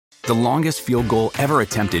The longest field goal ever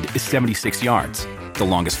attempted is 76 yards. The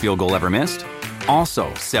longest field goal ever missed?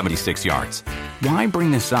 Also 76 yards. Why bring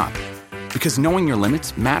this up? Because knowing your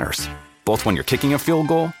limits matters, both when you're kicking a field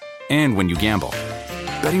goal and when you gamble.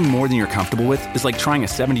 Betting more than you're comfortable with is like trying a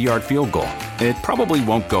 70-yard field goal. It probably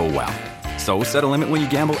won't go well. So set a limit when you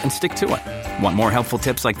gamble and stick to it. Want more helpful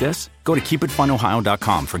tips like this? Go to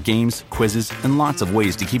keepitfunohio.com for games, quizzes, and lots of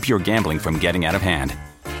ways to keep your gambling from getting out of hand.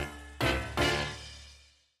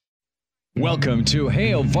 Welcome to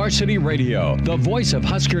Hail Varsity Radio, the voice of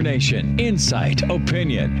Husker Nation. Insight,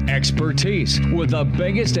 opinion, expertise, with the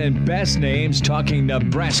biggest and best names talking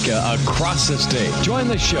Nebraska across the state. Join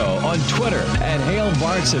the show on Twitter at Hail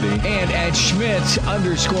Varsity and at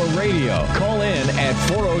Schmitz_radio. Call in at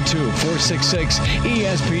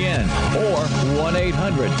 402-466-ESPN or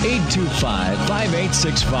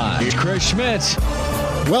 1-800-825-5865. It's Chris Schmitz.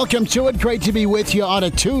 Welcome to it. Great to be with you on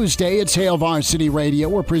a Tuesday. It's Hail Varsity Radio.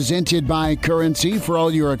 We're presented by Currency. For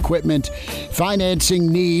all your equipment financing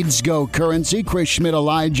needs, go Currency. Chris Schmidt,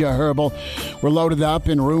 Elijah Herbal. We're loaded up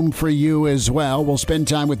and room for you as well. We'll spend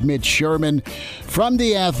time with Mitch Sherman from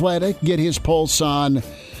The Athletic, get his pulse on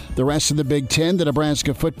the rest of the Big Ten, the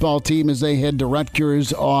Nebraska football team as they head to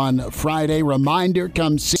Rutgers on Friday. Reminder,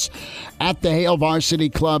 comes at the Hail Varsity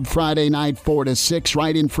Club Friday night, 4 to 6,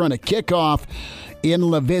 right in front of kickoff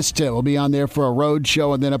in La Vista. We'll be on there for a road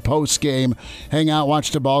show and then a post game. Hang out,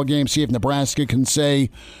 watch the ball game, see if Nebraska can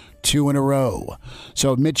say 2 in a row.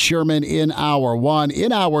 So Mitch Sherman in hour 1.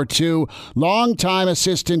 In hour 2, longtime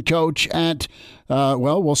assistant coach at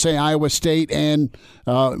we'll say Iowa State and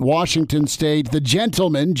Washington State, the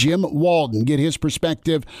gentleman, Jim Walden. Get his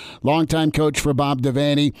perspective. Longtime coach for Bob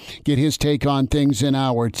Devaney. Get his take on things in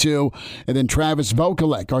hour 2. And then Travis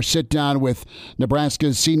Vokalek, our sit-down with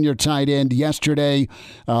Nebraska's senior tight end yesterday.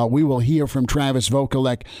 We will hear from Travis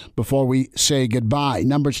Vokalek before we say goodbye.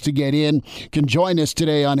 Numbers to get in. Can join us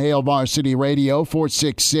today on Hail Varsity Radio,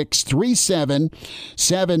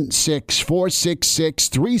 466-3776,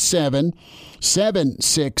 466-3776,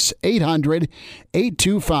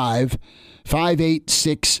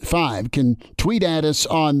 800-825-5865. Can tweet at us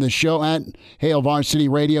on the show at Hail Varsity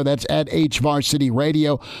Radio. That's at HVarsity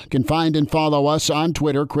Radio. Can find and follow us on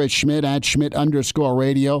Twitter, Chris Schmidt at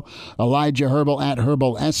Schmidt_radio, Elijah Herbal at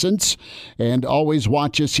Herbal Essence. And always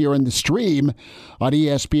watch us here in the stream on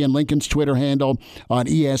ESPN Lincoln's Twitter handle, on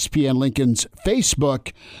ESPN Lincoln's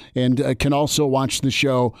Facebook, and can also watch the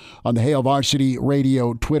show on the Hail Varsity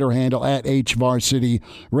Radio Twitter handle at HVarsity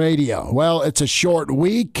Radio. Well, it's a short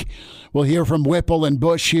week. We'll hear from Whipple and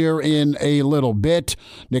Bush here in a little bit.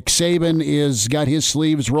 Nick Saban is got his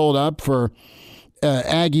sleeves rolled up for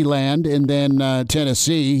Aggie Land and then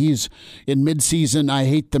Tennessee. He's in midseason I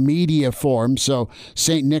hate the media form, so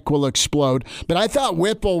St. Nick will explode. But I thought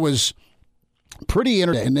Whipple was pretty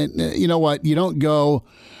interesting. And you know what? You don't go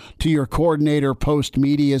to your coordinator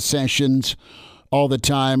post-media sessions all the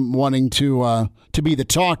time wanting to be the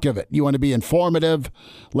talk of it. You want to be informative,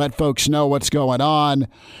 let folks know what's going on,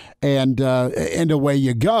 and away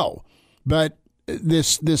you go. But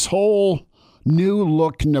this whole new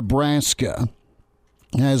look Nebraska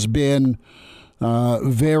has been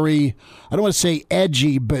very, I don't want to say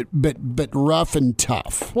edgy, but rough and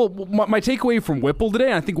tough. Well, my takeaway from Whipple today,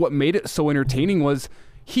 and I think what made it so entertaining, was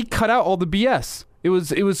he cut out all the BS. It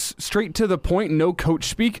was straight to the point, no coach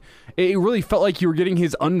speak. It really felt like you were getting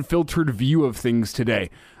his unfiltered view of things today,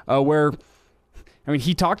 where, I mean,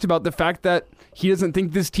 he talked about the fact that he doesn't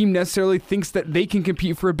think this team necessarily thinks that they can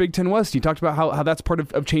compete for a Big Ten West. He talked about how that's part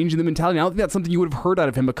of changing the mentality. I don't think that's something you would have heard out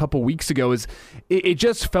of him a couple weeks ago. It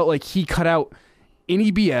just felt like he cut out any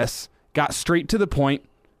BS, got straight to the point,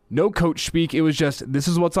 no coach speak. It was just, this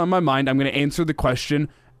is what's on my mind. I'm going to answer the question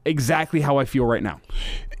exactly how I feel right now.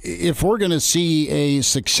 If we're going to see a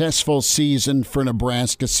successful season for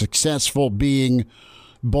Nebraska, successful being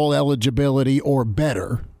bowl eligibility or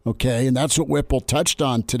better, okay, and that's what Whipple touched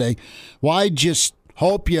on today, why just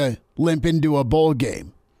hope you limp into a bowl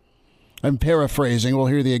game? I'm paraphrasing. We'll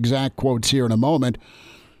hear the exact quotes here in a moment.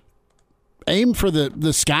 Aim for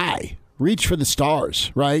the sky. Reach for the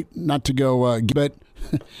stars, right? Not to go, but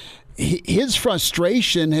his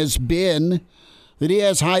frustration has been that he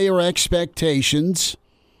has higher expectations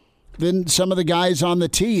than some of the guys on the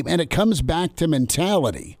team. And it comes back to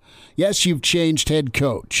mentality. Yes, you've changed head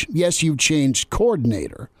coach. Yes, you've changed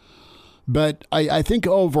coordinator. But I think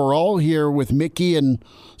overall here with Mickey and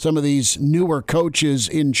some of these newer coaches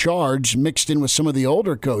in charge mixed in with some of the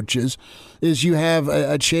older coaches is you have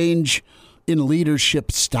a change in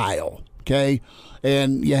leadership style, okay?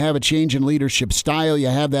 And you have a change in leadership style. You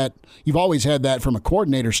have that. You've always had that from a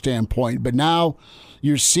coordinator standpoint, but now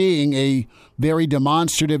you're seeing a very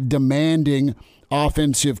demonstrative, demanding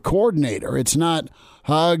offensive coordinator. It's not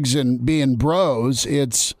hugs and being bros.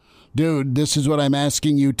 It's, dude, this is what I'm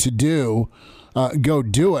asking you to do. Go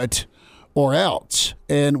do it or else.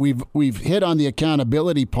 And we've hit on the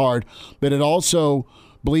accountability part, but it also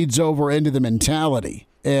bleeds over into the mentality.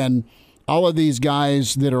 And all of these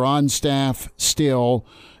guys that are on staff still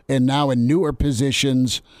and now in newer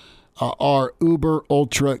positions are uber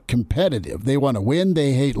ultra competitive. They want to win.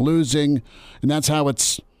 They hate losing. And that's how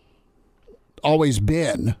it's always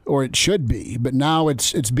been, or it should be. But now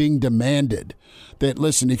it's being demanded that,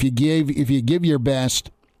 listen, if you give your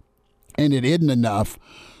best and it isn't enough,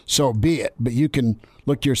 so be it. But you can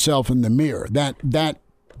look yourself in the mirror. That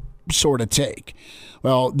sort of take.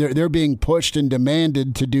 Well, they're being pushed and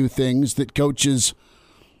demanded to do things that coaches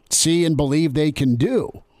see and believe they can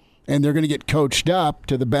do. And they're going to get coached up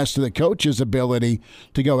to the best of the coach's ability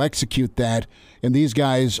to go execute that. And these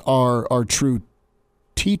guys are true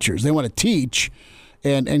teachers. They want to teach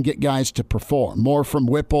and get guys to perform. More from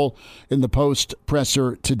Whipple in the post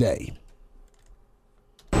presser today.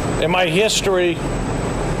 In my history,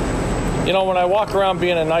 when I walk around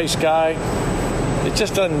being a nice guy, it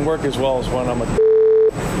just doesn't work as well as when I'm a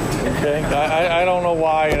okay? I don't know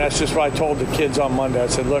why, and that's just what I told the kids on Monday. I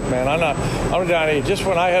said, look, man, I'm down here. Just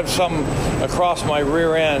when I have something across my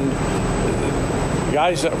rear end,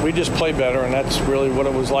 guys, we just play better, and that's really what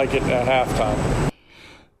it was like at halftime.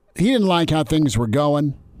 He didn't like how things were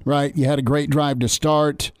going, right? You had a great drive to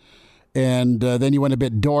start, and then you went a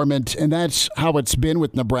bit dormant, and that's how it's been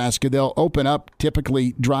with Nebraska. They'll open up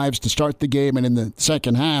typically drives to start the game, and in the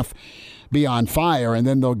second half, be on fire, and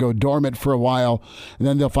then they'll go dormant for a while, and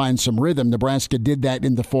then they'll find some rhythm. Nebraska did that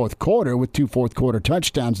in the fourth quarter with 2 fourth-quarter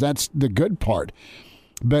touchdowns. That's the good part.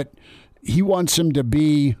 But he wants them to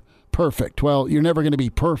be perfect. Well, you're never going to be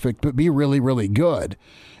perfect, but be really, really good.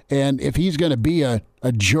 And if he's going to be a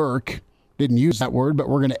jerk, didn't use that word, but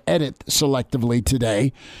we're going to edit selectively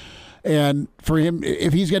today. And for him,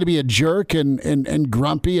 if he's going to be a jerk and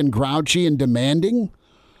grumpy and grouchy and demanding,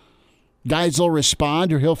 guys will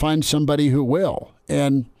respond, or he'll find somebody who will.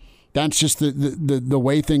 And that's just the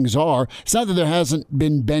way things are. It's not that there hasn't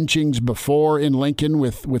been benchings before in Lincoln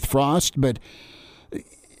with Frost, but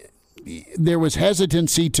there was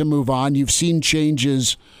hesitancy to move on. You've seen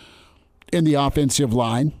changes in the offensive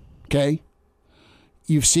line, okay?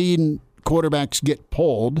 You've seen quarterbacks get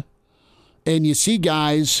pulled, and you see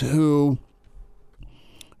guys who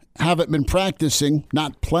haven't been practicing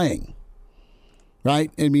not playing.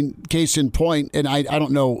 Right? I mean, case in point, and I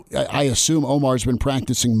don't know, I assume Omar's been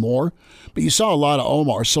practicing more, but you saw a lot of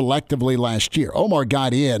Omar selectively last year. Omar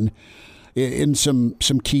got in some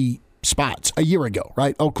key spots a year ago,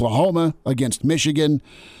 right? Oklahoma against Michigan,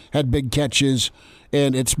 had big catches,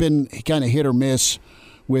 and it's been kind of hit or miss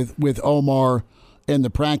with Omar in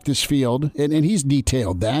the practice field, and he's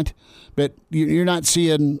detailed that, but you're not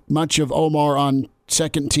seeing much of Omar on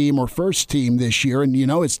second team or first team this year, and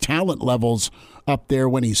his talent levels up there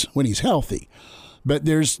when he's healthy. But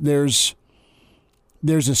there's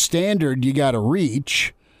a standard you got to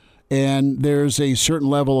reach, and there's a certain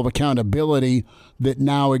level of accountability that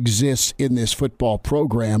now exists in this football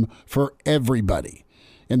program for everybody.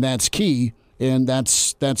 And that's key, and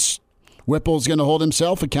that's Whipple's going to hold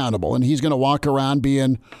himself accountable, and he's going to walk around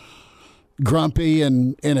being grumpy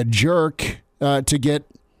and a jerk to get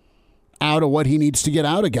out of what he needs to get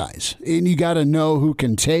out of guys. And you got to know who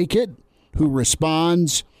can take it, who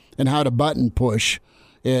responds, and how to button push.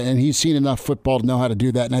 And he's seen enough football to know how to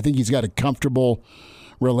do that. And I think he's got a comfortable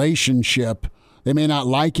relationship. They may not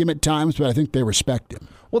like him at times, but I think they respect him.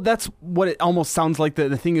 Well, that's what it almost sounds like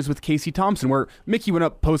the thing is with Casey Thompson, where Mickey went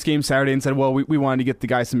up post-game Saturday and said, well, we wanted to get the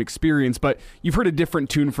guy some experience. But you've heard a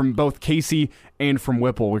different tune from both Casey and from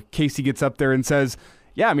Whipple, where Casey gets up there and says,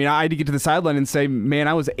 yeah, I mean, I had to get to the sideline and say, man,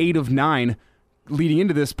 I was 8 of 9 leading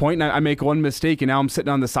into this point, and I make one mistake, and now I'm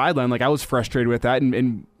sitting on the sideline. Like, I was frustrated with that,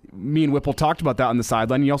 and me and Whipple talked about that on the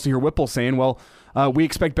sideline. You also hear Whipple saying, well, we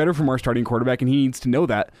expect better from our starting quarterback, and he needs to know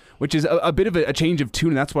that, which is a bit of a change of tune,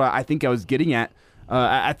 and that's what I think I was getting at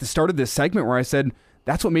the start of this segment, where I said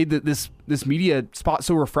that's what made this media spot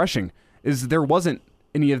so refreshing, is there wasn't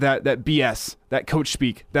any of that BS, that coach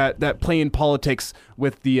speak, that playing politics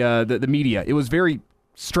with the media. It was very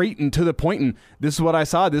straight and to the point, and this is what I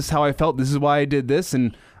saw, this is how I felt, this is why I did this,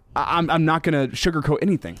 and I'm not going to sugarcoat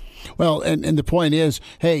anything. Well, and the point is,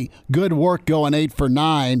 hey, good work going 8 for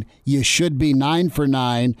 9. You should be 9 for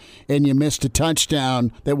 9, and you missed a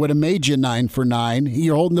touchdown that would have made you 9 for 9.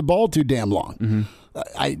 You're holding the ball too damn long. Mm-hmm.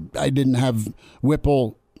 I didn't have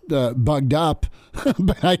Whipple bugged up,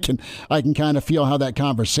 but I can kind of feel how that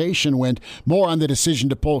conversation went. More on the decision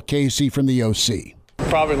to pull Casey from the OC.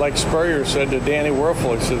 Probably like Spurrier said to Danny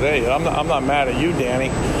Werfel, he said, hey, I'm not mad at you, Danny.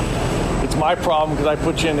 It's my problem because I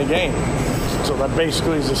put you in the game. So that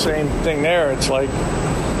basically is the same thing there. It's like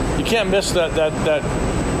you can't miss that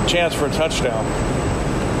chance for a touchdown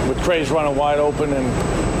with Cray's running wide open in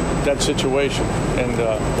that situation. And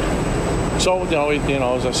so,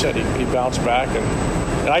 as I said, he bounced back,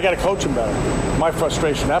 and I got to coach him better. My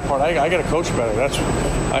frustration, that part, I got to coach better. That's,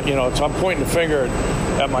 I'm pointing the finger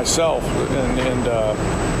at myself, and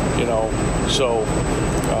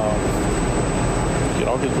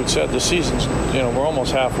as we said, the season's, we're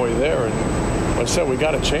almost halfway there, and like I said, we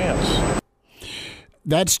got a chance.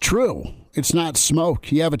 That's true. It's not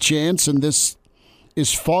smoke. You have a chance, and this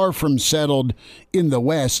is far from settled in the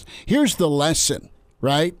West. Here's the lesson,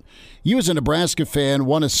 right? You as a Nebraska fan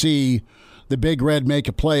want to see the Big Red make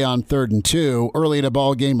a play on 3rd and 2, early in a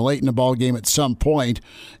ball game, late in a ball game at some point,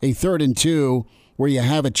 a 3rd and 2 where you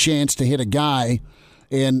have a chance to hit a guy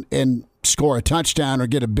and score a touchdown or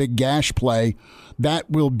get a big gash play. That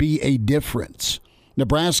will be a difference.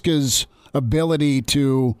 Nebraska's ability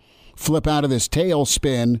to flip out of this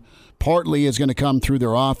tailspin partly is going to come through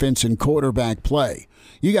their offense and quarterback play.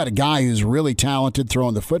 You got a guy who's really talented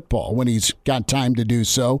throwing the football when he's got time to do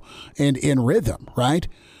so and in rhythm, right?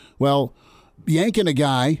 Well, yanking a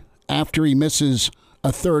guy after he misses a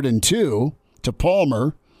 3rd and 2 to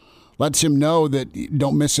Palmer lets him know that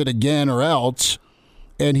don't miss it again or else,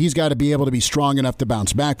 and he's got to be able to be strong enough to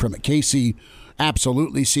bounce back from it. Casey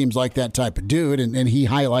absolutely seems like that type of dude, and he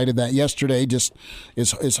highlighted that yesterday, just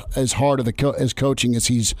as hard of as coaching as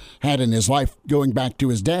he's had in his life, going back to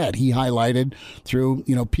his dad. He highlighted through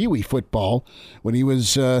Pee-wee football when he was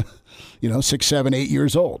 6, 7, 8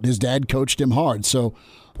 years old. His dad coached him hard, so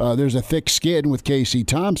there's a thick skin with Casey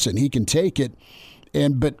Thompson. He can take it,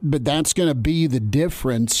 but that's going to be the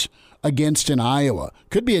difference against in Iowa.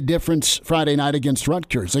 Could be a difference Friday night against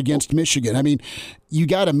Rutgers, against Michigan. I mean, you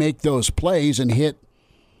got to make those plays and hit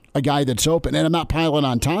a guy that's open. And I'm not piling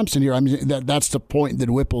on Thompson here. I mean, that's the point that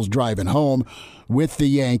Whipple's driving home with the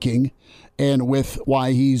yanking and with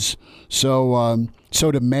why he's so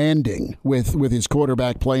demanding with his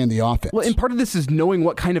quarterback play in the offense. Well, and part of this is knowing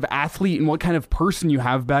what kind of athlete and what kind of person you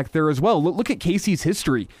have back there as well. Look at Casey's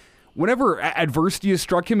history. Whenever adversity has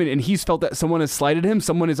struck him and he's felt that someone has slighted him,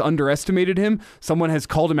 someone has underestimated him, someone has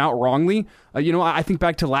called him out wrongly. I think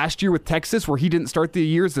back to last year with Texas where he didn't start the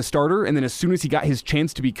year as the starter, and then as soon as he got his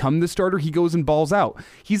chance to become the starter, he goes and balls out.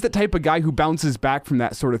 He's the type of guy who bounces back from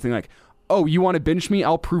that sort of thing, like, oh, you want to bench me?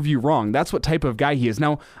 I'll prove you wrong. That's what type of guy he is.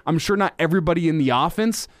 Now, I'm sure not everybody in the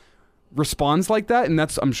offense responds like that, and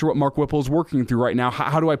that's, I'm sure, what Mark Whipple is working through right now.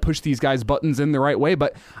 How do I push these guys' buttons in the right way?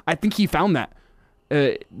 But I think he found that.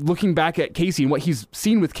 Looking back at Casey and what he's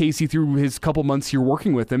seen with Casey through his couple months here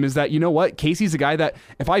working with him is that, Casey's a guy that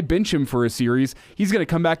if I bench him for a series, he's going to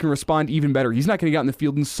come back and respond even better. He's not going to get on the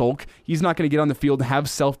field and sulk. He's not going to get on the field and have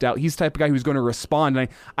self-doubt. He's the type of guy who's going to respond. And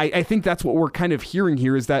I think that's what we're kind of hearing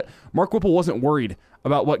here is that Mark Whipple wasn't worried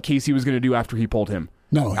about what Casey was going to do after he pulled him.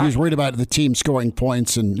 No, he was worried about the team scoring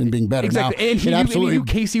points and being better. Exactly, now, and he knew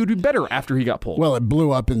Casey would be better after he got pulled. Well, it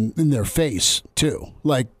blew up in their face, too.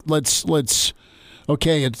 Like, let's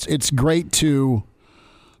okay, it's great to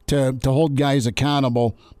hold guys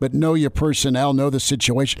accountable, but know your personnel, know the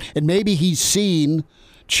situation. And maybe he's seen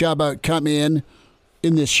Chubba come in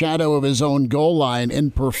the shadow of his own goal line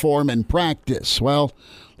and perform in practice. Well,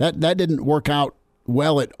 that didn't work out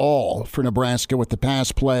well at all for Nebraska with the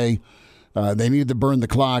pass play. They needed to burn the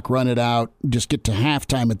clock, run it out, just get to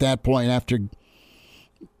halftime at that point after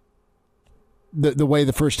the way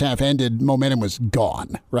the first half ended, momentum was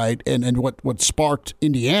gone, right? And what sparked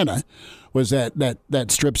Indiana was that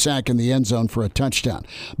strip sack in the end zone for a touchdown.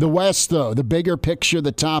 The West, though, the bigger picture,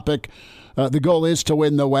 the topic, the goal is to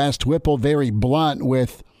win the West. Whipple very blunt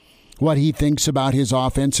with what he thinks about his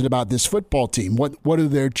offense and about this football team. What are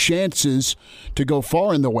their chances to go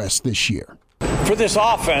far in the West this year? For this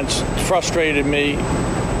offense, it frustrated me,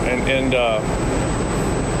 and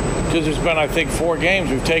because there's been, I think, 4 games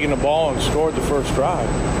we've taken the ball and scored the first drive.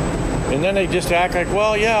 And then they just act like,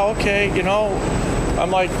 well, yeah, okay, I'm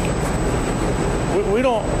like, we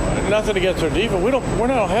don't, nothing against their defense. We don't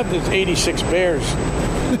have this 86 Bears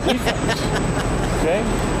defense,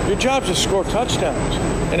 okay? Your job's to score touchdowns.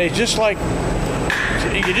 And they just like,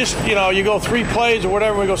 you go 3 plays or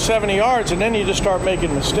whatever, we go 70 yards, and then you just start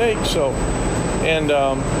making mistakes. So, and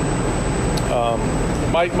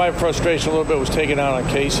my frustration a little bit was taken out on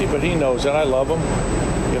Casey, but he knows that. I love him,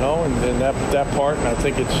 and that part, and I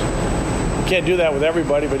think it's can't do that with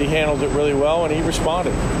everybody, but he handled it really well, and he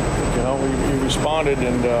responded. He responded,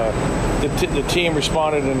 and the team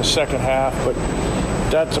responded in the second half. But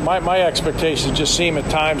that's my expectations just seem at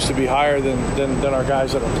times to be higher than our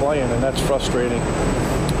guys that are playing, and that's frustrating.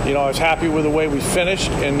 I was happy with the way we finished,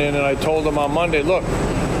 and then I told them on Monday, look,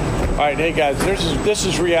 all right, hey guys, this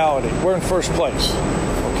is reality. We're in first place,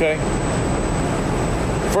 okay?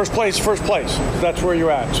 First place. That's where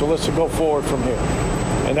you're at. So let's go forward from here,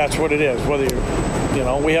 and that's what it is. Whether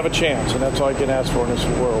we have a chance, and that's all I can ask for in this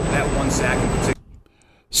world. That one sack.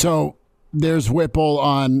 So there's Whipple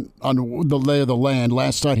on the lay of the land.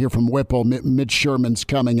 Last I hear from Whipple, Mitch Sherman's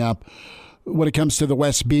coming up. When it comes to the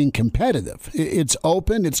West being competitive, it's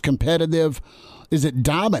open, it's competitive. Is it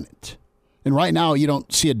dominant? And right now, you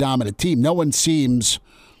don't see a dominant team. No one seems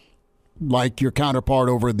like your counterpart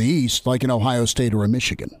over in the East, like an Ohio State or a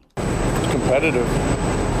Michigan. It's competitive.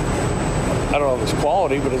 I don't know if it's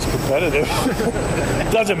quality, but it's competitive.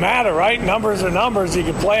 It doesn't matter, right? Numbers are numbers. You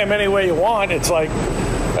can play them any way you want. It's like,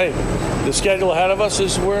 hey, the schedule ahead of us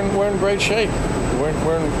is we're in great shape. We're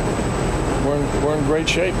in great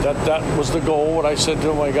shape. That was the goal. What I said to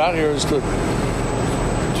him when I got here is to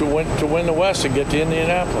win the West and get to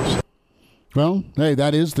Indianapolis. Well, hey,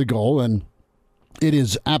 that is the goal, and it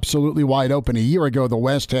is absolutely wide open. A year ago, the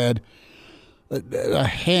West had a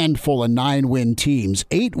handful of 9-win teams,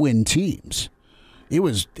 8-win teams. It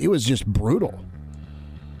was just brutal.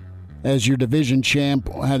 As your division champ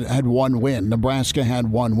had one win. Nebraska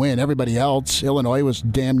had one win. Everybody else, Illinois was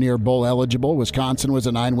damn near bowl eligible. Wisconsin was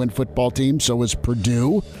a 9-win football team. So was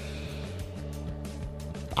Purdue.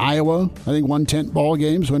 Iowa, I think, won 10 ball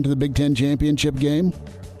games, went to the Big Ten championship game.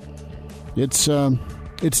 It's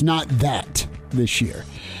not that this year.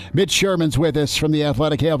 Mitch Sherman's with us from the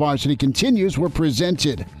Athletic. Hail Varsity continues. We're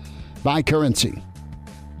presented by Currency.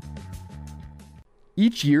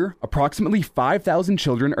 Each year, approximately 5,000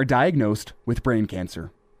 children are diagnosed with brain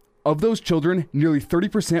cancer. Of those children, nearly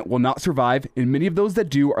 30% will not survive, and many of those that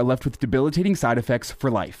do are left with debilitating side effects for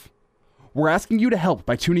life. We're asking you to help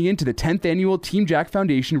by tuning in to the 10th annual Team Jack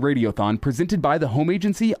Foundation Radiothon presented by the Home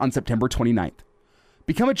Agency on September 29th.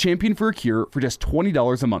 Become a champion for a cure for just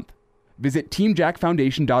 $20 a month. Visit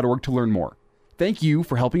teamjackfoundation.org to learn more. Thank you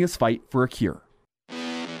for helping us fight for a cure.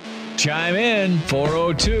 Chime in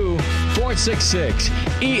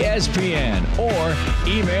 402-466-ESPN or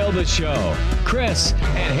email the show,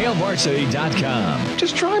 Chris@HailVarsity.com.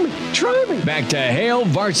 Just try me. Back to Hail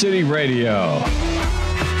Varsity Radio.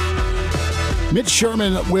 Mitch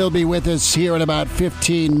Sherman will be with us here in about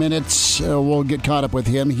 15 minutes. We'll get caught up with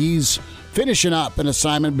him. He's finishing up an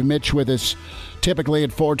assignment, but Mitch with us typically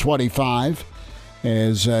at 4:25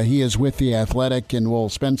 as he is with the Athletic, and we'll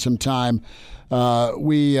spend some time.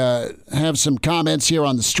 We have some comments here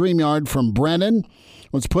on the StreamYard from Brennan.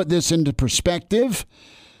 Let's put this into perspective.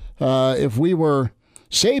 If we were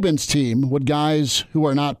Saban's team, would guys who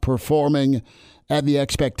are not performing at the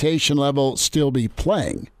expectation level still be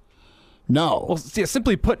playing? No. Well, yeah,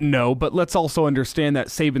 simply put, no, but let's also understand that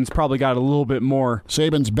Saban's probably got a little bit more.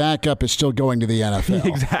 Saban's backup is still going to the NFL.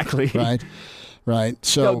 Exactly. Right.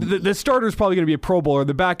 So the starter's probably going to be a Pro Bowler.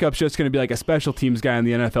 The backup's just going to be like a special teams guy in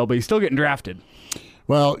the NFL, but he's still getting drafted.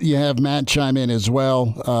 Well, you have Matt chime in as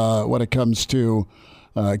well when it comes to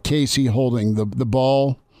Casey holding the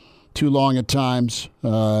ball too long at times.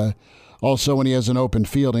 Also, when he has an open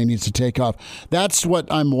field, he needs to take off. That's what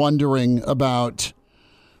I'm wondering about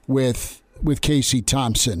with Casey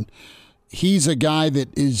Thompson. He's a guy that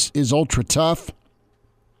is ultra tough.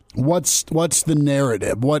 What's the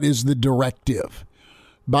narrative? What is the directive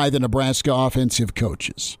by the Nebraska offensive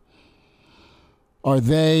coaches? Are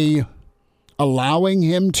they allowing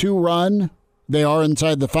him to run? They are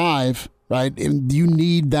inside the 5, right? And you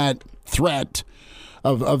need that threat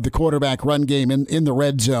of the quarterback run game in the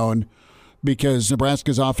red zone, because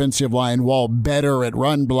Nebraska's offensive line, while better at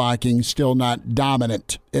run blocking, still not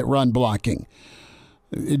dominant at run blocking.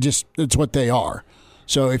 It's what they are.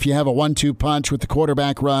 So if you have a 1-2 punch with the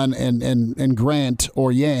quarterback run and Grant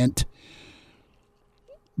or Yant,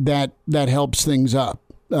 that helps things up.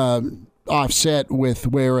 Offset with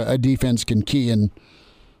where a defense can key, and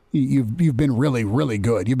you've been really, really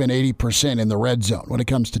good. You've been 80% in the red zone when it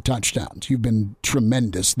comes to touchdowns. You've been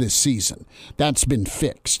tremendous this season. That's been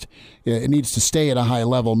fixed. It needs to stay at a high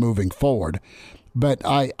level moving forward. But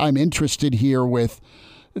I'm interested here with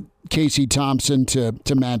Casey Thompson, to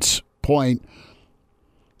Matt's point.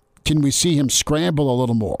 Can we see him scramble a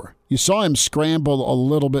little more? You saw him scramble a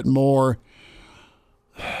little bit more.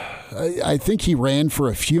 I think he ran for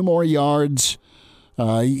a few more yards.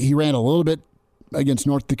 He ran a little bit against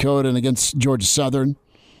North Dakota and against Georgia Southern.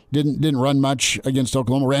 Didn't run much against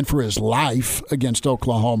Oklahoma. Ran for his life against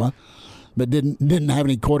Oklahoma, but didn't have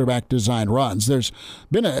any quarterback design runs. There's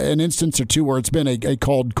been an instance or two where it's been a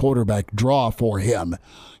called quarterback draw for him.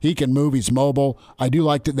 He can move. He's mobile. I do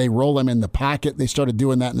like that they roll him in the pocket. They started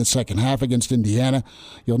doing that in the second half against Indiana.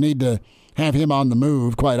 You'll need to have him on the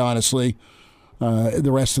move, quite honestly,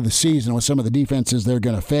 the rest of the season with some of the defenses they're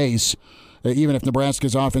going to face. Even if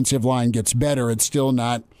Nebraska's offensive line gets better, it's still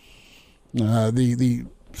not the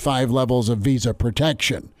 5 levels of visa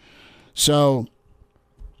protection. So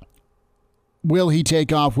will he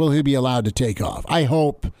take off? Will he be allowed to take off? I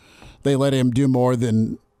hope they let him do more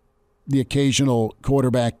than the occasional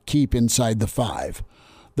quarterback keep inside the 5.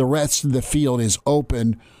 The rest of the field is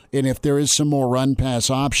open, and if there is some more run-pass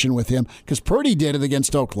option with him, because Purdy did it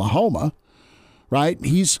against Oklahoma, right?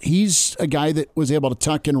 He's a guy that was able to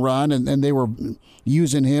tuck and run, and they were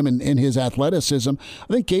using him in his athleticism.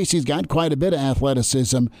 I think Casey's got quite a bit of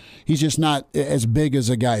athleticism. He's just not as big as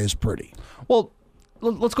a guy as Purdy. Well,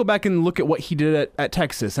 let's go back and look at what he did at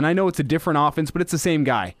Texas. And I know it's a different offense, but it's the same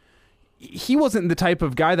guy. He wasn't the type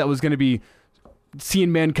of guy that was going to be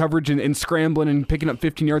seeing man coverage and scrambling and picking up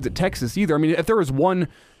 15 yards at Texas either. I mean, if there was one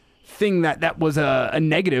thing that was a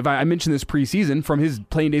negative, I mentioned this preseason from his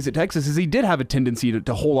playing days at Texas, is he did have a tendency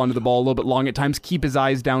to hold onto the ball a little bit long at times, keep his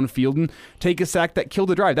eyes downfield, and take a sack that killed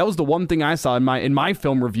the drive. That was the one thing I saw in my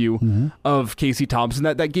film review of Casey Thompson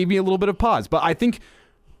that gave me a little bit of pause. But I think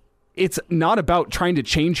it's not about trying to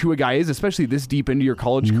change who a guy is, especially this deep into your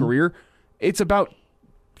college career. It's about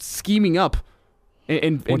scheming up.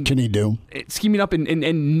 And what can he do? Scheming up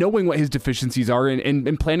and knowing what his deficiencies are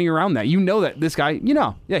and planning around that. You know that this guy,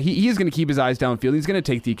 he is going to keep his eyes downfield. He's going to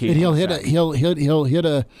take the occasional sack. He'll hit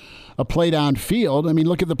a play downfield. I mean,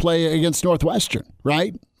 look at the play against Northwestern,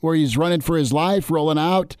 right? Where he's running for his life, rolling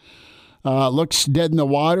out, looks dead in the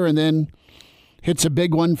water, and then hits a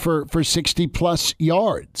big one for 60-plus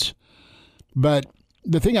yards. But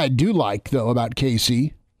the thing I do like, though, about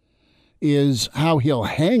Casey is how he'll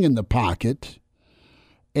hang in the pocket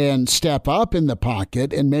and step up in the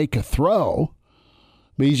pocket and make a throw,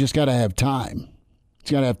 but he's just got to have time.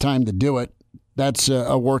 He's got to have time to do it. That's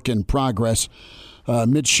a work in progress.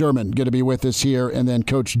 Mitch Sherman going to be with us here, and then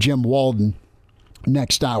Coach Jim Walden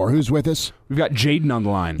next hour. Who's with us? We've got Jaden on the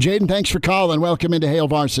line. Jaden, thanks for calling. Welcome into Hail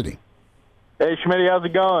Varsity. Hey, Schmitty, how's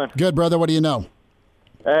it going? Good, brother. What do you know?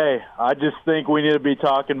 Hey, I just think we need to be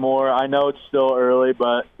talking more. I know it's still early,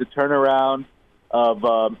 but the turnaround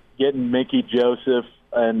of getting Mickey Joseph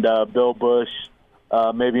and Bill Busch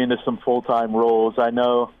maybe into some full-time roles. I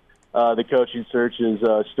know the coaching search is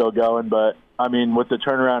still going, but, I mean, with the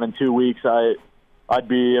turnaround in 2 weeks, I'd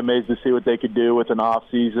be amazed to see what they could do with an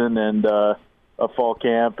off-season and a fall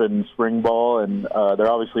camp and spring ball, and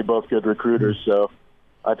they're obviously both good recruiters, so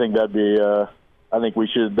I think I think we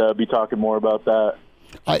should be talking more about that.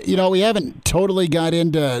 We haven't totally got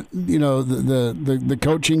into, the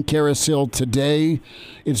coaching carousel today.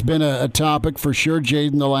 It's been a topic for sure,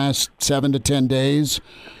 Jaden, the last 7 to 10 days.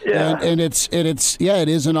 Yeah. And it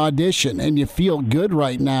is an audition. And you feel good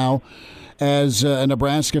right now as a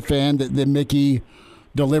Nebraska fan that Mickey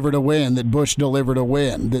delivered a win, that Busch delivered a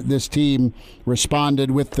win, that this team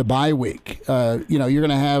responded with the bye week. You're going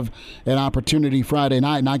to have an opportunity Friday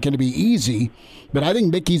night, not going to be easy, but I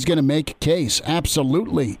think Mickey's going to make a case.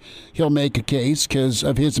 Absolutely, he'll make a case because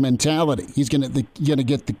of his mentality. He's going to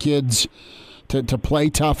get the kids to play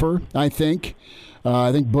tougher, I think.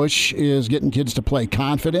 I think Busch is getting kids to play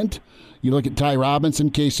confident. You look at Ty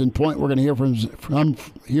Robinson, case in point. We're going to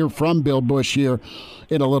hear from Bill Busch here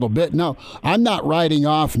in a little bit. No, I'm not writing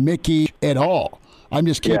off Mickey at all. I'm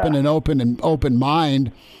just keeping an open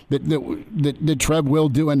mind that Trev will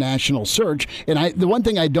do a national search. And the one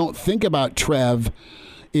thing I don't think about Trev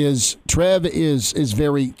is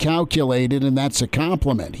very calculated, and that's a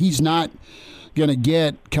compliment. He's not going to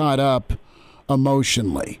get caught up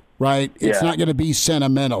emotionally, right? It's not going to be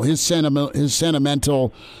sentimental. His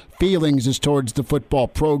sentimental feelings is towards the football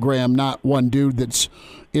program, not one dude that's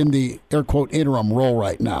in the air quote interim role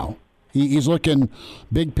right now. He's looking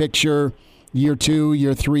big picture, year 2,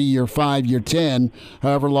 year 3, year 5, year 10,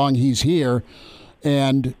 however long he's here,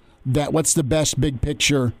 and what's the best big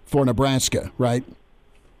picture for Nebraska, right?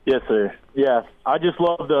 Yes, sir. Yeah, I just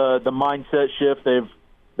love the mindset shift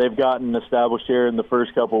they've gotten established here in the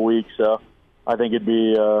first couple of weeks. So I think it'd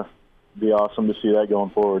be awesome to see that going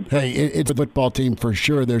forward. Hey, it's a football team for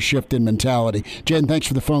sure. Their shift in mentality. Jen, thanks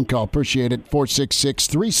for the phone call. Appreciate it.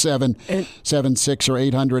 466-3776 or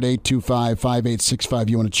 800-825-5865.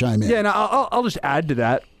 You want to chime in? Yeah, and I'll just add to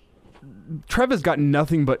that. Trev has got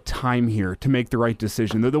nothing but time here to make the right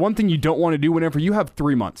decision. The one thing you don't want to do whenever you have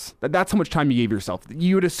 3 months, that's how much time you gave yourself.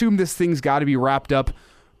 You would assume this thing's got to be wrapped up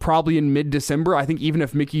probably in mid-December. I think even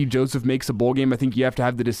if Mickey Joseph makes a bowl game, I think you have to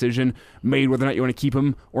have the decision made whether or not you want to keep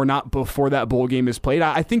him or not before that bowl game is played.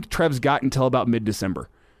 I think Trev's got until about mid-December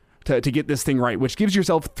to get this thing right, which gives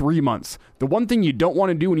yourself 3 months. The one thing you don't want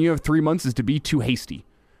to do when you have 3 months is to be too hasty.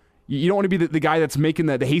 You don't want to be the guy that's making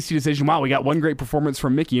the hasty decision. Wow, we got one great performance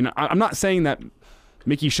from Mickey. And I'm not saying that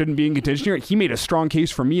Mickey shouldn't be in contention here. He made a strong case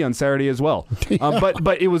for me on Saturday as well.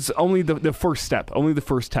 But it was only the first step, only the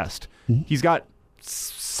first test. He's got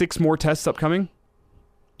 6 more tests upcoming.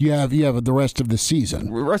 You have the rest of the season.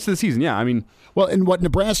 The rest of the season, yeah. I mean, well, and what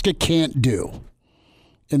Nebraska can't do,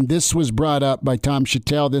 and this was brought up by Tom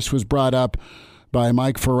Chattel, this was brought up by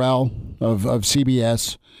Mike Farrell of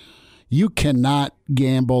CBS, you cannot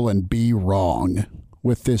gamble and be wrong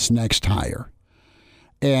with this next hire.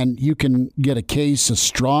 And you can get a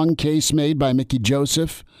strong case made by Mickey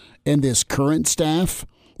Joseph and this current staff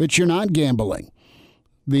that you're not gambling.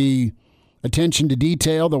 The attention to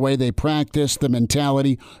detail, the way they practice, the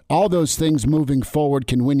mentality, all those things moving forward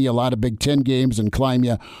can win you a lot of Big Ten games and climb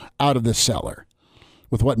you out of the cellar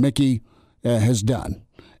with what Mickey has done.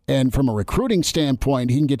 And from a recruiting standpoint,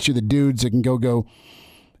 he can get you the dudes that can go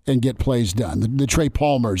and get plays done. The Trey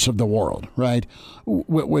Palmers of the world, right?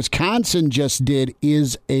 What Wisconsin just did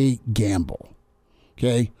is a gamble,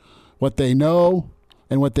 okay? What they know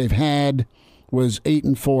and what they've had was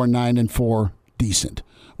 8-4, 9-4, decent.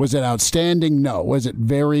 Was it outstanding? No. Was it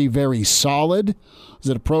very, very solid? Is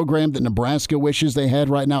it a program that Nebraska wishes they had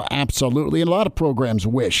right now? Absolutely. And a lot of programs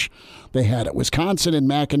wish they had it. Wisconsin and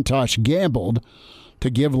McIntosh gambled to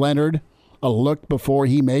give Leonard a look before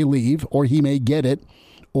he may leave or he may get it,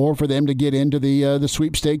 or for them to get into the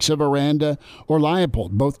sweepstakes of Aranda or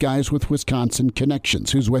Leipold, both guys with Wisconsin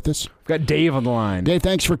connections. Who's with us? We've got Dave on the line. Dave,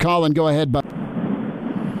 thanks for calling. Go ahead, bud.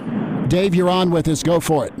 Dave, you're on with us. Go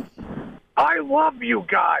for it. I love you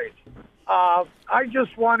guys. I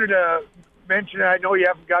just wanted to mention, I know you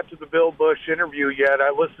haven't got to the Bill Busch interview yet.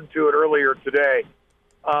 I listened to it earlier today.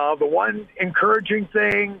 The one encouraging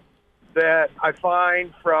thing that I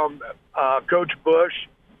find from Coach Busch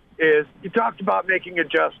is you talked about making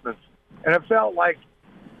adjustments, and it felt like,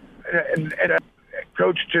 and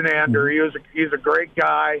Coach Chenander, he's a great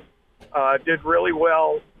guy, did really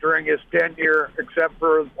well during his tenure, except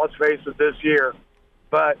for, let's face it, this year.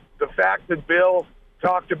 But the fact that Bill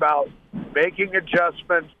talked about making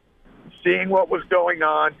adjustments, seeing what was going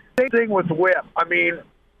on, same thing with Whip. I mean,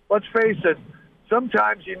 let's face it,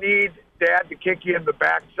 sometimes you need Dad to kick you in the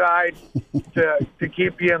backside to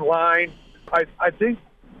keep you in line. I think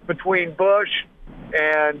between Busch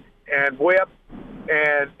and Whip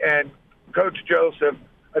and Coach Joseph,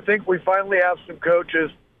 I think we finally have some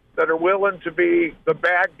coaches that are willing to be the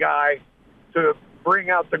bad guy to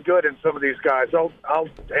bring out the good in some of these guys. I'll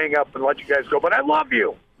hang up and let you guys go, but I love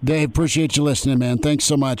you. Dave, appreciate you listening, man. Thanks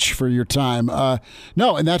so much for your time.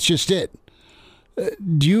 No, and that's just it. Let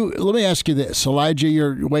me ask you this, Elijah,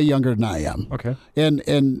 you're way younger than I am. Okay.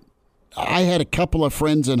 And I had a couple of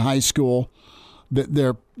friends in high school that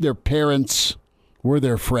their parents were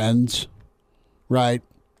their friends, right?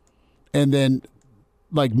 And then,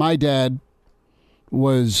 like, my dad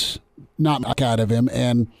was not out of him,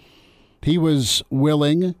 and he was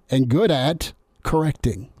willing and good at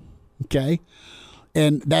correcting, okay?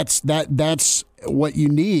 And that's what you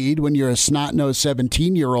need when you're a snot-nosed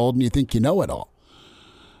 17-year-old and you think you know it all.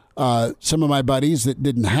 Some of my buddies that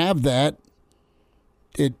didn't have that,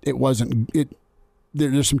 it wasn't it.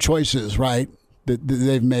 There's some choices, right, that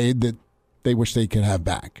they've made that they wish they could have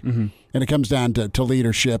back. Mm-hmm. And it comes down to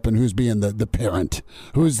leadership and who's being the parent,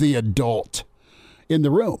 who's the adult in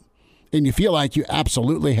the room. And you feel like you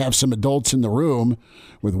absolutely have some adults in the room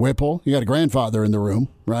with Whipple. You got a grandfather in the room,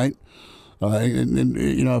 right? And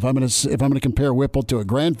you know, if I'm gonna compare Whipple to a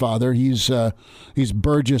grandfather, he's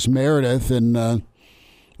Burgess Meredith and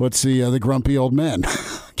what's the grumpy old man?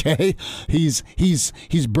 Okay, he's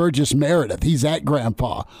Burgess Meredith. He's that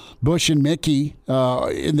grandpa. Busch and Mickey,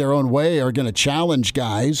 in their own way, are going to challenge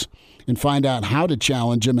guys and find out how to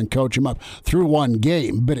challenge them and coach them up through one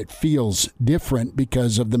game. But it feels different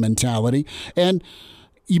because of the mentality. And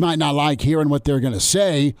you might not like hearing what they're going to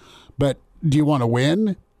say, but do you want to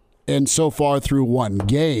win? And so far through one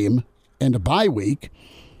game and a bye week,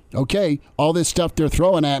 okay, all this stuff they're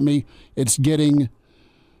throwing at me, it's getting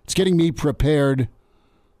me prepared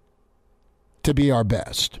to be our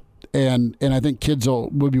best. And I think kids will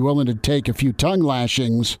be willing to take a few tongue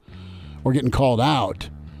lashings or getting called out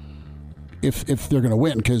if they're going to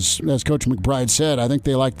win. Because as Coach McBride said, I think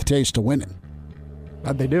they like the taste of winning.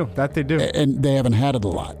 They do. And they haven't had it a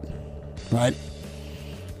lot, right?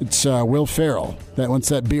 It's Will Ferrell. That once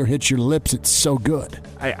that beer hits your lips, it's so good.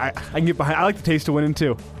 I can get behind. I like the taste of winning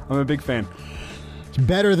too. I'm a big fan. It's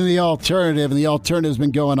better than the alternative, and the alternative's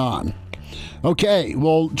been going on. Okay,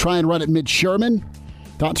 we'll try and run it Mitch Sherman.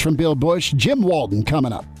 Thoughts from Bill Bush. Jim Walden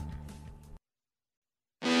coming up.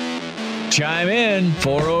 Chime in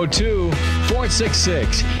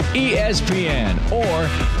 402-466-ESPN or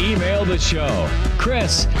email the show,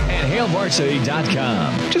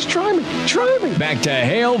 Chris@HailVarsity.com. Just try me. Back to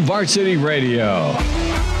Hail Varsity Radio.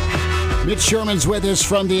 Mitch Sherman's with us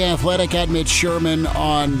from The Athletic at Mitch Sherman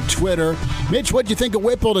on Twitter. Mitch, what'd you think of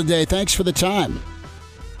Whipple today? Thanks for the time.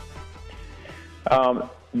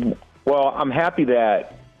 Well, I'm happy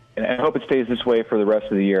that, and I hope it stays this way for the rest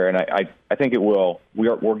of the year, and I think it will.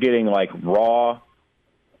 We're getting like raw,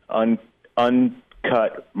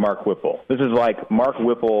 uncut Mark Whipple. This is like Mark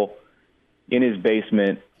Whipple in his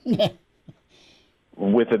basement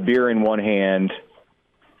with a beer in one hand,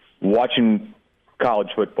 watching college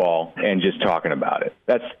football and just talking about it.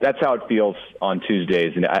 That's how it feels on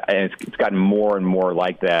Tuesdays, and it's gotten more and more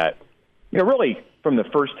like that. Really from the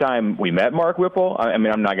first time we met Mark Whipple. I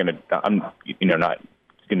mean, I'm not gonna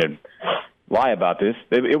lie about this.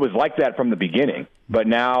 It was like that from the beginning, but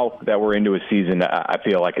now that we're into a season, I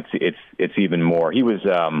feel like it's even more. He was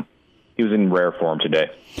in rare form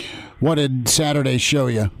today. What did Saturday show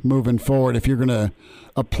you moving forward? If you're going to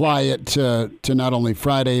apply it to not only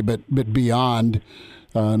Friday but beyond,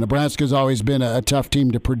 Nebraska's always been a tough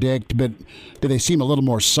team to predict, but do they seem a little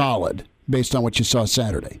more solid based on what you saw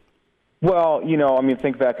Saturday? Well,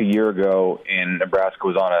 think back a year ago, and Nebraska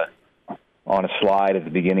was on a slide at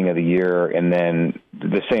the beginning of the year, and then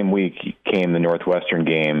the same week came the Northwestern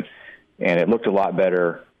game, and it looked a lot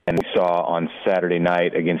better than we saw on Saturday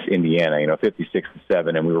night against Indiana,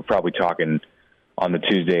 56-7, and we were probably talking on the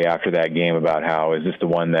Tuesday after that game about how is this the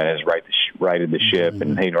one that has righted the ship,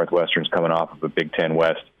 and hey, Northwestern's coming off of a Big Ten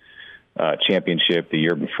West championship the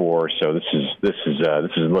year before, so this is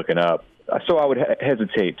looking up. So I would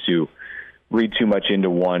hesitate to read too much into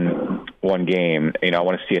one game. I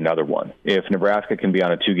want to see another one. If Nebraska can be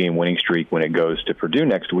on a 2-game winning streak when it goes to Purdue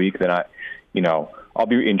next week, then I'll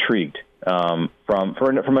be intrigued from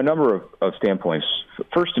a number of standpoints.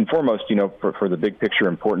 First and foremost, for the big picture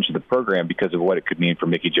importance of the program because of what it could mean for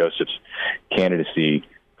Mickey Joseph's candidacy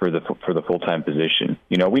for the full-time position.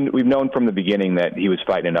 We've known from the beginning that he was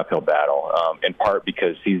fighting an uphill battle, in part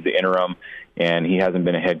because he's the interim and he hasn't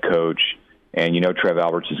been a head coach. And Trev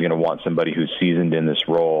Alberts is going to want somebody who's seasoned in this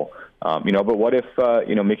role. But what if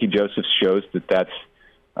Mickey Joseph shows that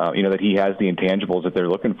he has the intangibles that they're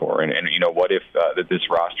looking for, and what if that this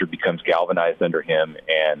roster becomes galvanized under him,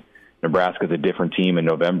 and Nebraska's a different team in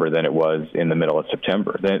November than it was in the middle of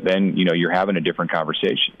September? Then you're having a different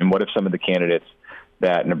conversation. And what if some of the candidates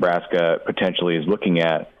that Nebraska potentially is looking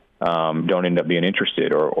at don't end up being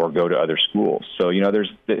interested or go to other schools? So,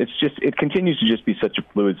 it continues to just be such a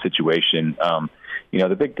fluid situation.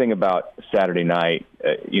 The big thing about Saturday night,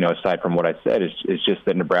 aside from what I said, is just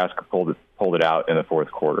that Nebraska pulled it out in the fourth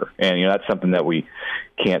quarter. And, that's something that we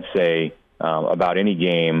can't say about any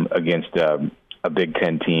game against a Big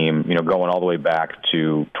Ten team, going all the way back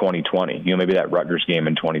to 2020. Maybe that Rutgers game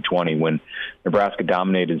in 2020 when Nebraska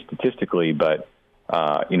dominated statistically, but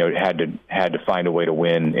had to find a way to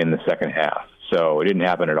win in the second half. So it didn't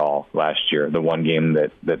happen at all last year. The one game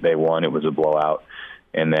that they won, it was a blowout.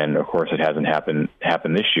 And then, of course, it hasn't happened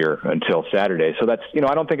this year until Saturday. So that's,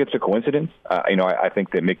 I don't think it's a coincidence. I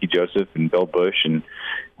think that Mickey Joseph and Bill Bush and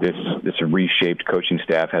this reshaped coaching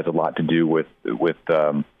staff has a lot to do with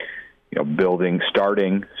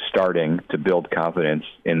starting to build confidence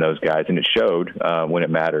in those guys. And it showed when it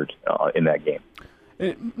mattered in that game.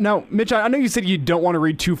 Now, Mitch, I know you said you don't want to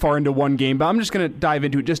read too far into one game, but I'm just going to dive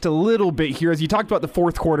into it just a little bit here. As you talked about the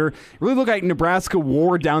fourth quarter, it really looked like Nebraska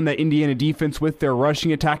wore down that Indiana defense with their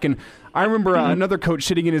rushing attack. And I remember another coach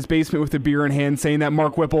sitting in his basement with a beer in hand saying that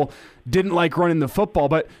Mark Whipple didn't like running the football,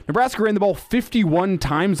 but Nebraska ran the ball 51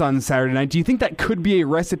 times on Saturday night. Do you think that could be a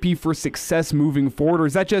recipe for success moving forward, or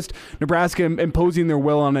is that just Nebraska imposing their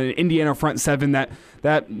will on an Indiana front seven that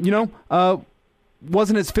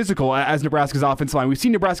wasn't as physical as Nebraska's offensive line? We've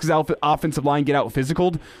seen Nebraska's offensive line get out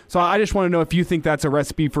physicaled, so I just want to know if you think that's a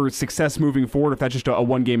recipe for success moving forward, if that's just a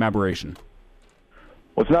one-game aberration.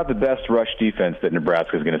 Well, it's not the best rush defense that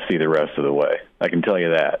Nebraska is going to see the rest of the way. I can tell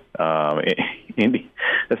you that.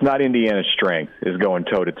 That's not Indiana's strength, is going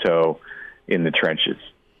toe-to-toe in the trenches.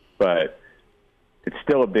 But it's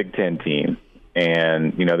still a Big Ten team.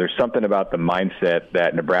 And, there's something about the mindset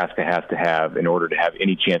that Nebraska has to have in order to have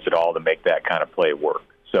any chance at all to make that kind of play work.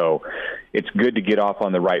 So it's good to get off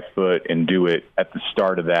on the right foot and do it at the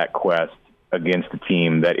start of that quest against a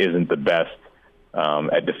team that isn't the best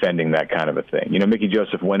at defending that kind of a thing. Mickey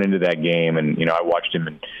Joseph went into that game, and, I watched him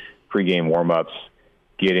in pregame warmups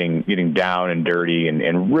getting down and dirty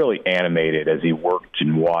and really animated as he worked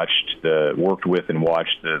with and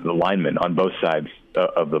watched the linemen on both sides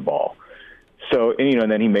of the ball. So, and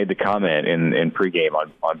then he made the comment in pregame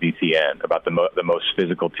on BTN about the most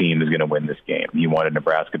physical team is going to win this game. He wanted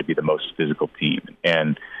Nebraska to be the most physical team.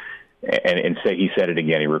 And say he said it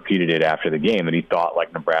again. He repeated it after the game, and he thought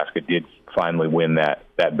like Nebraska did finally win that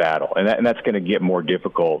battle. And that's going to get more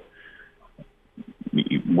difficult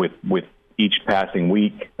with each passing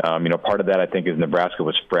week. Part of that I think is Nebraska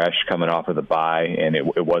was fresh coming off of the bye, and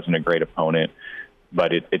it wasn't a great opponent.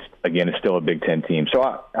 But it's still a Big Ten team.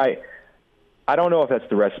 So I don't know if that's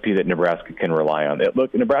the recipe that Nebraska can rely on.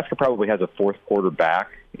 Look, Nebraska probably has a fourth quarterback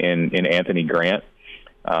in Anthony Grant,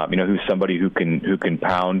 who's somebody who can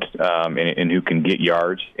pound and who can get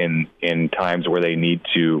yards in times where they need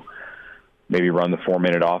to maybe run the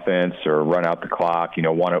 4-minute offense or run out the clock.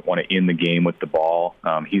 Want to end the game with the ball.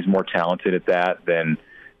 He's more talented at that than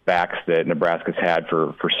backs that Nebraska's had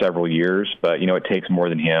for several years. But it takes more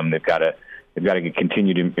than him. They've got to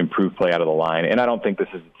continue to improve play out of the line. And I don't think this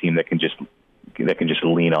is a team that can just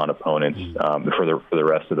lean on opponents for the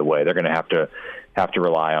rest of the way. They're going to have to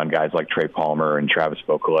rely on guys like Trey Palmer and Travis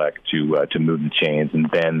Vokolek to move the chains, and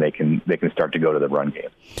then they can start to go to the run game.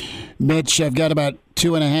 Mitch, I've got about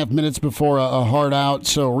 2.5 minutes before a hard out,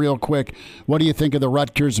 so real quick, what do you think of the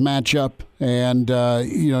Rutgers matchup? And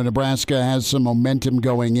Nebraska has some momentum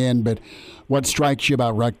going in, but what strikes you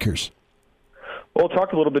about Rutgers? Well, I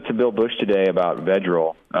talked a little bit to Bill Busch today about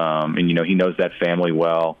Vedral, and he knows that family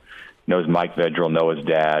well. Knows Mike Vedral, Noah's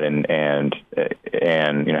dad, and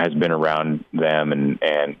has been around them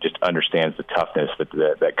and just understands the toughness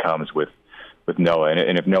that comes with Noah.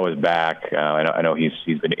 And if Noah's back, I know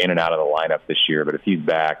he's been in and out of the lineup this year, but if he's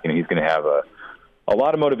back, he's going to have a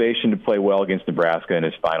lot of motivation to play well against Nebraska in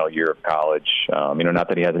his final year of college. Not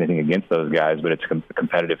that he has anything against those guys, but it's a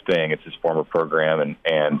competitive thing. It's his former program,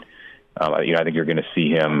 and I think you're going to see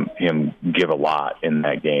him give a lot in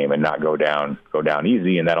that game and not go down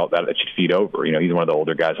easy, and that should feed over. He's one of the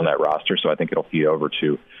older guys on that roster, so I think it'll feed over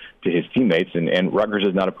to his teammates. And Rutgers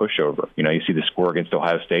is not a pushover. You see the score against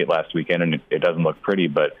Ohio State last weekend, and it doesn't look pretty,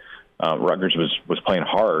 but Rutgers was playing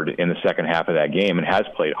hard in the second half of that game and has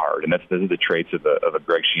played hard, and those are the traits of a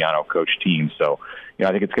Greg Schiano coach team. So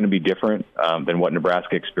I think it's going to be different than what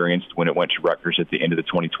Nebraska experienced when it went to Rutgers at the end of the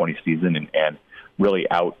 2020 season and really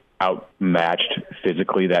outmatched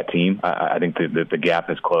physically that team. I think the gap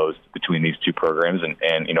has closed between these two programs,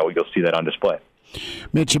 and you'll see that on display.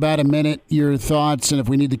 Mitch, about a minute, your thoughts, and if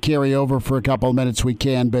we need to carry over for a couple of minutes, we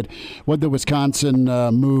can, but what did the Wisconsin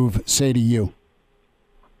move say to you?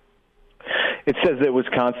 It says that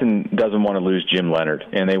Wisconsin doesn't want to lose Jim Leonhard,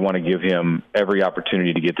 and they want to give him every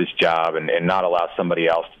opportunity to get this job and not allow somebody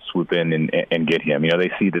else to swoop in and get him.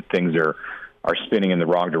 They see that things are spinning in the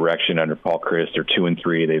wrong direction under Paul Chryst. They're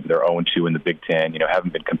 2-3. They're 0-2 in the Big Ten.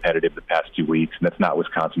 Haven't been competitive the past 2 weeks, and that's not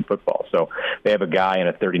Wisconsin football. So they have a guy and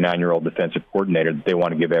a 39-year-old defensive coordinator that they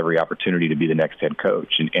want to give every opportunity to be the next head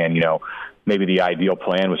coach. And maybe the ideal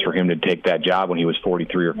plan was for him to take that job when he was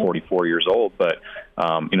 43 or 44 years old, but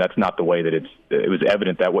that's not the way that it was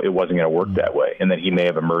evident that it wasn't going to work that way, and that he may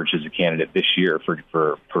have emerged as a candidate this year for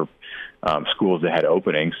schools that had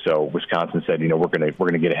openings. So Wisconsin said, we're going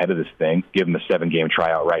to get ahead of this thing, give him a 7-game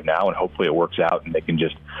tryout right now, and hopefully it works out and they can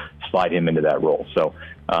just slide him into that role. So,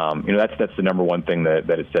 that's the number one thing that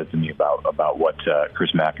it says to me about what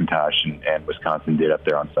Chris McIntosh and Wisconsin did up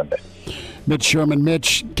there on Sunday. Mitch Sherman.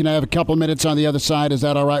 Mitch, can I have a couple minutes on the other side? Is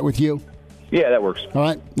that all right with you? Yeah, that works. All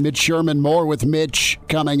right. Mitch Sherman, more with Mitch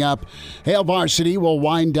coming up. Hail Varsity will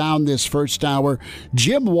wind down this first hour.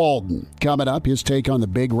 Jim Walden coming up, his take on the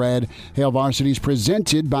Big Red. Hail Varsity is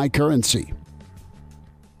presented by Currency.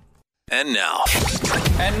 And now,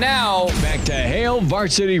 back to Hail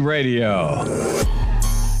Varsity Radio.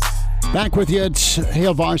 Back with you at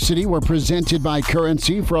Hail Varsity. We're presented by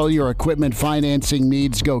Currency. For all your equipment financing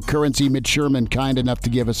needs, go Currency. Mitch Sherman, kind enough to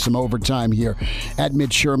give us some overtime here at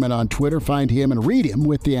Mitch Sherman on Twitter. Find him and read him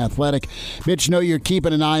with The Athletic. Mitch, know you're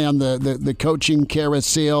keeping an eye on the coaching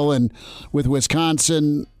carousel, and with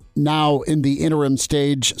Wisconsin now in the interim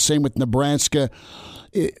stage, same with Nebraska.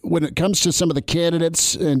 When it comes to some of the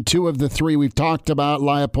candidates, and 2 of the 3 we've talked about,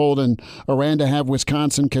 Leipold and Aranda, have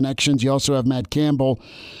Wisconsin connections. You also have Matt Campbell.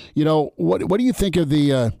 What do you think of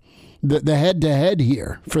the head-to-head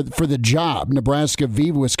here for the job, Nebraska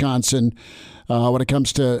v. Wisconsin, when it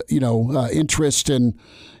comes to interest and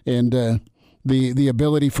the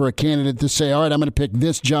ability for a candidate to say, all right, I'm going to pick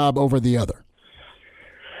this job over the other?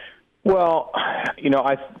 Well,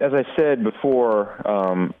 as I said before,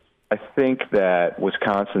 I think that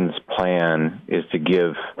Wisconsin's plan is to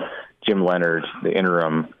give Jim Leonhard, the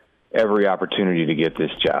interim, every opportunity to get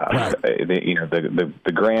this job. Right.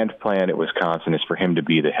 The grand plan at Wisconsin is for him to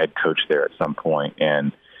be the head coach there at some point,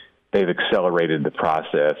 and they've accelerated the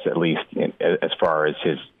process, at least as far as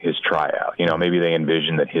his tryout. Maybe they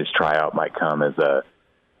envision that his tryout might come as a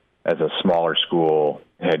smaller school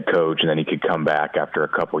head coach, and then he could come back after a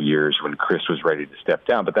couple years when Chris was ready to step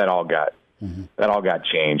down. But that all got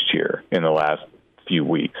changed here in the last few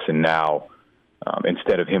weeks, and now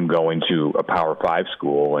instead of him going to a Power 5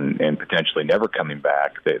 school and potentially never coming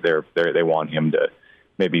back, they want him to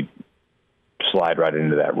maybe slide right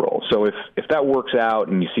into that role. So if that works out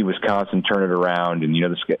and you see Wisconsin turn it around, and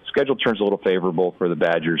the schedule turns a little favorable for the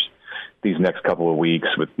Badgers these next couple of weeks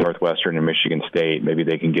with Northwestern and Michigan State, maybe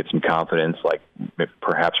they can get some confidence, like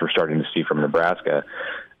perhaps we're starting to see from Nebraska.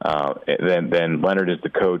 Then Leonhard is the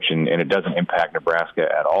coach, and it doesn't impact Nebraska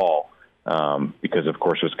at all because, of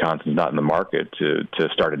course, Wisconsin's not in the market to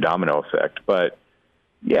start a domino effect. But,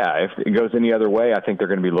 yeah, if it goes any other way, I think they're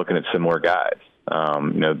going to be looking at similar guys.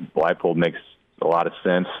 Leipold makes a lot of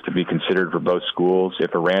sense to be considered for both schools.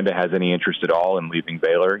 If Aranda has any interest at all in leaving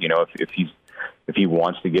Baylor, if he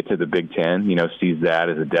wants to get to the Big Ten, sees that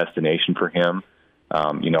as a destination for him,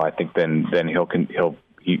 I think then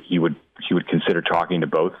he would consider talking to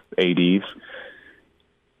both ADs.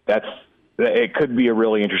 It could be a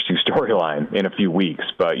really interesting storyline in a few weeks,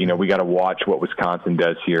 but we got to watch what Wisconsin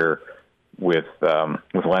does here with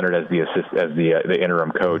Leonhard as the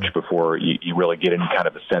interim coach before you really get any kind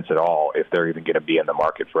of a sense at all if they're even going to be in the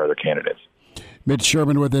market for other candidates. Mitch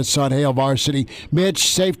Sherman with us on Hail Varsity.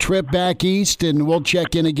 Mitch, safe trip back east, and we'll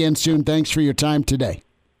check in again soon. Thanks for your time today.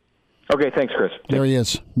 Okay, thanks, Chris. There he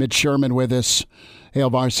is, Mitch Sherman with us. Hail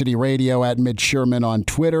Varsity Radio at Mitch Sherman on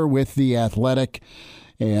Twitter with The Athletic.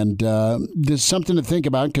 And there's something to think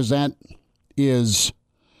about because that is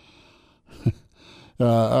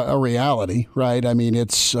a reality, right? I mean,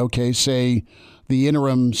 it's okay, say the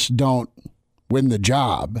interims don't win the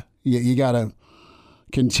job. You got to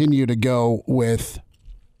continue to go with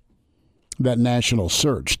that national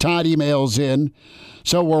search. Todd emails in,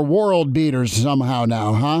 so we're world beaters somehow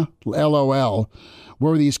now, huh? LOL.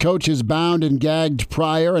 Were these coaches bound and gagged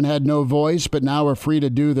prior and had no voice, but now are free to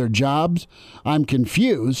do their jobs? I'm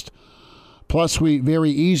confused. Plus, we very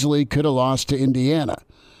easily could have lost to Indiana.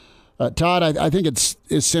 Todd, I think it's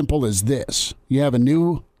as simple as this. You have a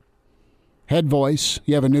new head voice.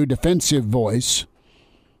 You have a new defensive voice.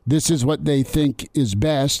 This is what they think is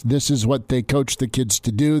best. This is what they coach the kids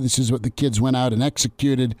to do. This is what the kids went out and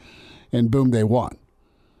executed, and boom, they won.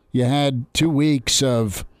 You had 2 weeks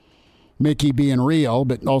of Mickey being real,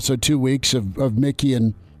 but also 2 weeks of Mickey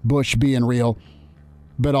and Bush being real,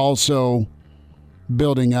 but also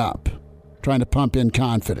building up, trying to pump in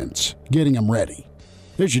confidence, getting them ready.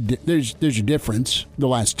 There's your difference the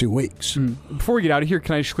last 2 weeks. Before we get out of here,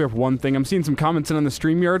 can I just clear up one thing? I'm seeing some comments in on the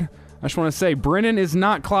StreamYard. I just want to say, Brennan is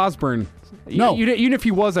not Clausburn. No. Even if he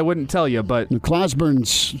was, I wouldn't tell you, but...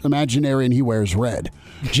 Clausburn's imaginary and he wears red.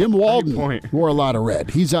 Jim Walden wore a lot of red.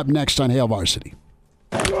 He's up next on Hail Varsity.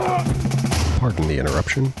 Pardon the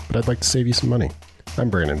interruption, but I'd like to save you some money. I'm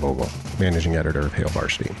Brandon Vogel, managing editor of Hail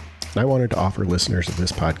Varsity, and I wanted to offer listeners of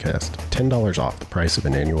this podcast $10 off the price of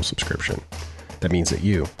an annual subscription. That means that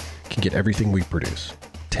you can get everything we produce,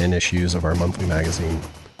 10 issues of our monthly magazine,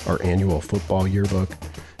 our annual football yearbook,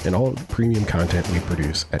 and all of the premium content we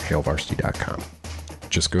produce at HailVarsity.com.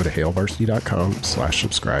 Just go to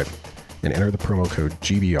HailVarsity.com/subscribe and enter the promo code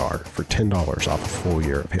GBR for $10 off a full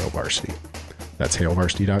year of Hail Varsity. That's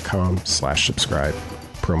HailVarsity.com/subscribe,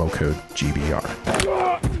 promo code GBR.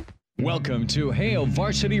 Welcome to Hail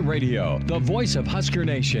Varsity Radio, the voice of Husker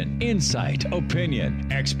Nation. Insight,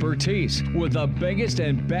 opinion, expertise, with the biggest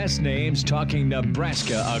and best names talking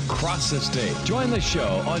Nebraska across the state. Join the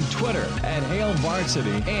show on Twitter at Hail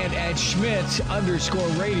Varsity and at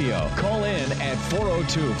Schmidt_radio. Call in at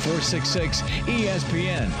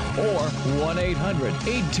 402-466-ESPN or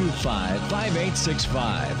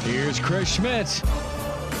 1-800-825-5865. Here's Chris Schmidt.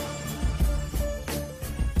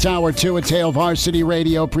 Tower 2 at Hail Varsity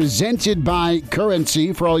Radio, presented by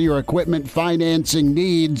Currency. For all your equipment financing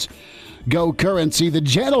needs, go Currency. The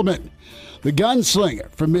gentleman, the gunslinger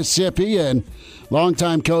from Mississippi and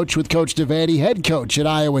longtime coach with Coach Devaney, head coach at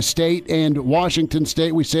Iowa State and Washington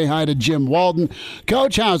State. We say hi to Jim Walden.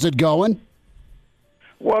 Coach, how's it going?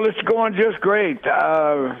 Well, it's going just great.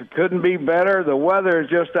 Couldn't be better. The weather is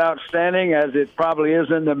just outstanding, as it probably is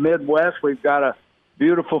in the Midwest. We've got a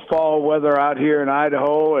beautiful fall weather out here in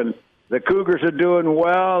Idaho, and the Cougars are doing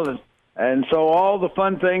well. And so all the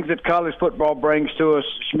fun things that college football brings to us,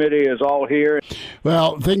 Schmitty, is all here.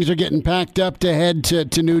 Well, things are getting packed up to head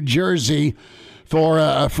to New Jersey for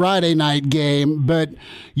a Friday night game. But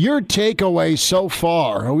your takeaway so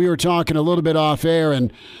far, we were talking a little bit off air,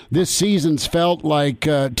 and this season's felt like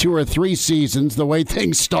 2 or 3 seasons, the way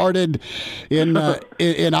things started in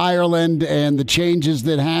Ireland and the changes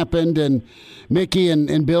that happened. And Mickey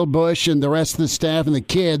and Bill Busch and the rest of the staff and the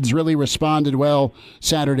kids really responded well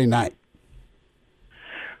Saturday night.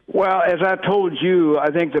 Well, as I told you,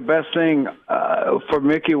 I think the best thing for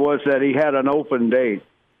Mickey was that he had an open date.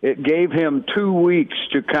 It gave him 2 weeks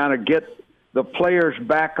to kind of get the players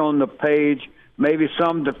back on the page, maybe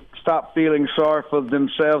some to stop feeling sorry for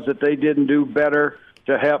themselves that they didn't do better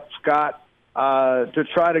to help Scott, to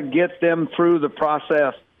try to get them through the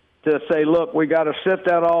process to say, look, we got to set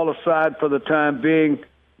that all aside for the time being.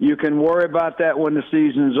 You can worry about that when the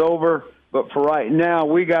season's over. But for right now,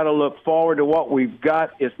 we got to look forward to what we've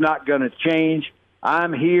got. It's not going to change.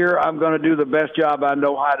 I'm here. I'm going to do the best job I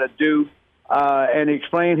know how to do, and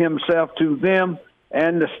explain himself to them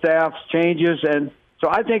and the staff's changes. And so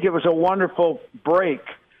I think it was a wonderful break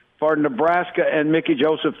for Nebraska and Mickey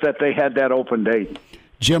Joseph that they had that open date.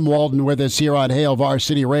 Jim Walden with us here on Hail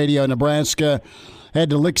Varsity Radio. Nebraska had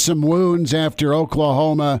to lick some wounds after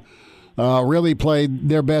Oklahoma really played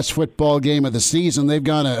their best football game of the season. They've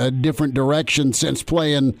gone a different direction since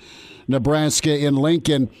playing Nebraska in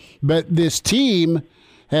Lincoln. But this team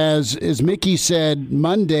has, as Mickey said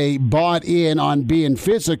Monday, bought in on being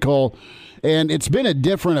physical, and it's been a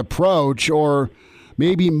different approach, or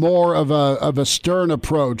maybe more of a stern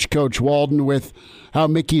approach, Coach Walden, with how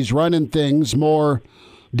Mickey's running things, more,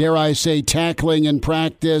 dare I say, tackling in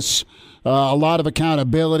practice, a lot of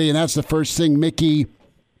accountability, and that's the first thing Mickey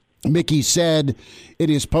said in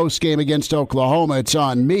his postgame against Oklahoma. It's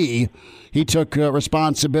on me. He took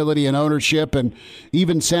responsibility and ownership, and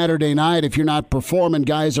even Saturday night, if you're not performing,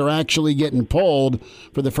 guys are actually getting pulled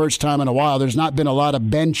for the first time in a while. There's not been a lot of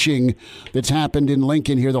benching that's happened in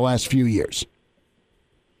Lincoln here the last few years.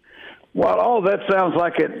 Well, all that sounds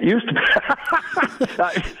like it used to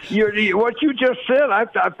be. What you just said,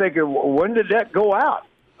 I'm thinking, when did that go out?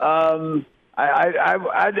 I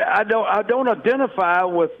don't identify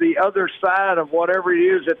with the other side of whatever it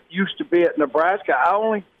is that used to be at Nebraska.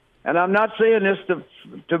 And I'm not saying this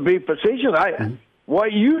to be facetious.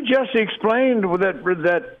 What you just explained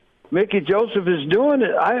that Mickey Joseph is doing,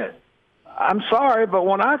 I'm sorry, but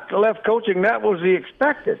when I left coaching, that was the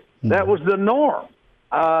expected. That was the norm.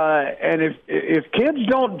 And if kids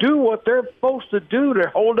don't do what they're supposed to do to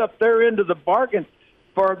hold up their end of the bargain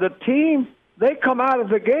for the team, they come out of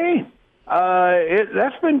the game.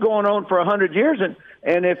 That's been going on for 100 years,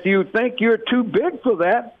 and if you think you're too big for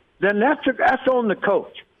that, then that's on the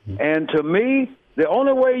coach. And to me, the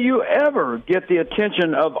only way you ever get the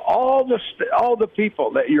attention of all the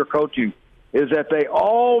people that you're coaching is that they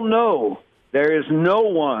all know there is no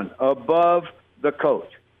one above the coach,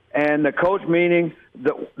 and the coach meaning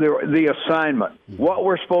the assignment, what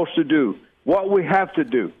we're supposed to do, what we have to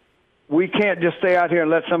do. We can't just stay out here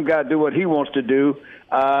and let some guy do what he wants to do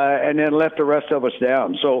and then let the rest of us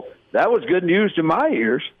down. So that was good news to my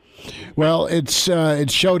ears. Well, it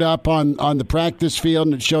showed up on the practice field,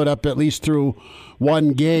 and it showed up at least through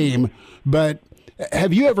one game. But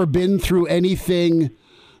have you ever been through anything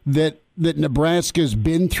that Nebraska's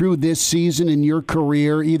been through this season in your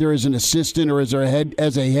career, either as an assistant or as a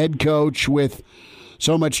head coach, with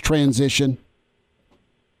so much transition?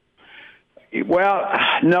 Well,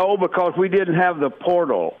 no, because we didn't have the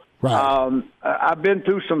portal. Right. I've been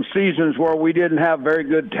through some seasons where we didn't have very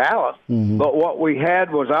good talent, but what we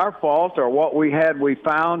had was our fault, or what we had we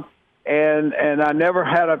found, and I never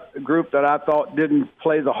had a group that I thought didn't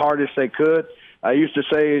play the hardest they could. I used to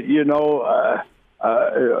say,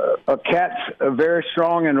 a cat's very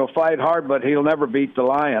strong and will fight hard, but he'll never beat the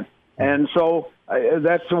lion. And so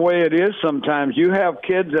that's the way it is sometimes. You have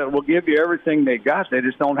kids that will give you everything they got. They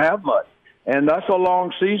just don't have much. And that's a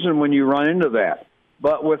long season when you run into that.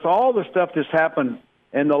 But with all the stuff that's happened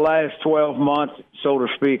in the last 12 months, so to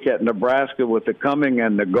speak, at Nebraska, with the coming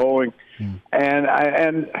and the going,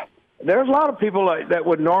 and there's a lot of people that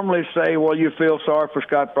would normally say, well, you feel sorry for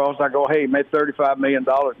Scott Frost. I go, hey, he made $35 million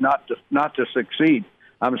not to succeed.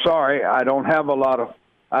 I'm sorry. I don't have a lot of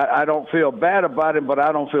 – I don't feel bad about him, but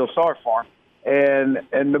I don't feel sorry for him.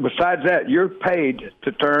 And besides that, you're paid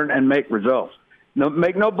to turn and make results. No,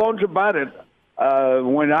 make no bones about it.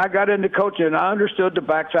 When I got into coaching, I understood the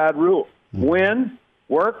backside rule. Win,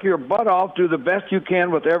 work your butt off, do the best you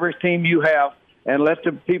can with every team you have, and let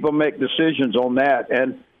the people make decisions on that.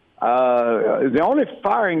 And the only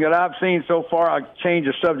firing that I've seen so far, I'll change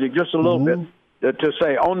the subject just a little bit to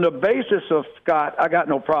say, on the basis of Scott, I got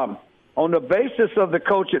no problem. On the basis of the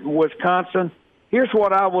coach at Wisconsin, here's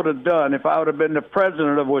what I would have done if I would have been the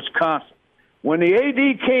president of Wisconsin. When the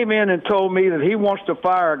AD came in and told me that he wants to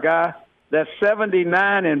fire a guy that's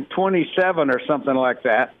 79 and 27 or something like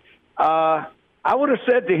that, I would have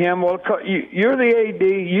said to him, well, you're the AD.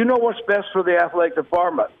 You know what's best for the athletic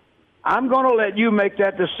department. I'm going to let you make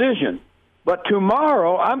that decision. But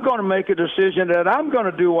tomorrow, I'm going to make a decision that I'm going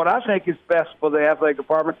to do what I think is best for the athletic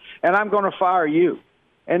department, and I'm going to fire you.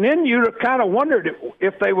 And then you'd have kind of wondered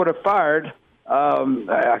if they would have fired.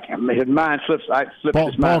 His mind slips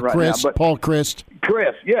his mind right now. But Paul Chryst.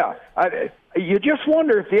 Chryst, yeah. You just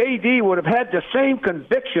wonder if the AD would have had the same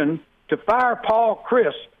conviction to fire Paul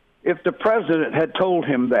Chryst if the president had told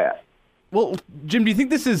him that. Well, Jim, do you think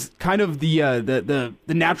this is kind of the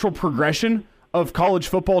natural progression of college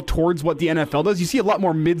football towards what the NFL does? You see a lot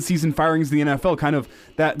more mid-season firings in the NFL, kind of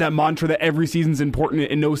that mantra that every season's important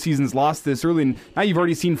and no season's lost this early. And now you've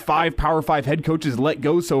already seen 5 Power 5 head coaches let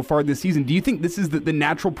go so far this season. Do you think this is the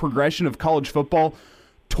natural progression of college football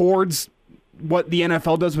towards what the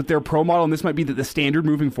NFL does with their pro model, and this might be the standard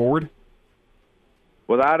moving forward?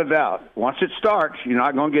 Without a doubt. Once it starts, you're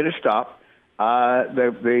not going to get it stopped.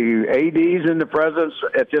 The ADs and the presidents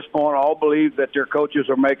at this point all believe that their coaches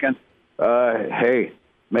are making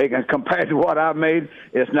compared to what I made,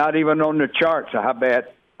 it's not even on the charts how bad.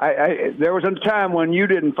 There was a time when you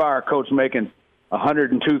didn't fire a coach making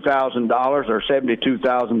 $102,000 or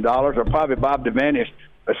 $72,000, or probably Bob Devaney's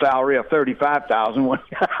a salary of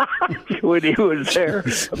 $35,000 when he was there.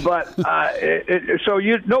 But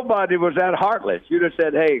nobody was that heartless. You'd have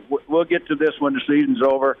said, "Hey, we'll get to this when the season's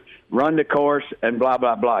over. Run the course," and blah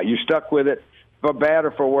blah blah. You stuck with it for bad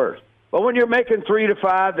or for worse. But when you're making $3 to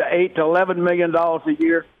 $5 to $8 to $11 million a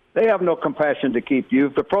year, they have no compassion to keep you.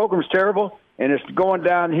 If the program's terrible and it's going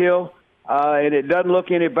downhill, and it doesn't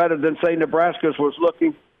look any better than, say, Nebraska's was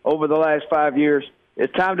looking over the last 5 years,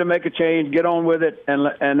 it's time to make a change, get on with it,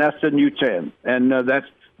 and that's the new trend. And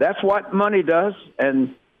that's what money does.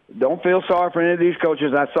 And don't feel sorry for any of these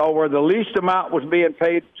coaches. I saw where the least amount was being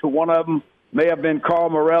paid to one of them may have been Carl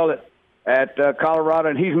Morrell at Colorado,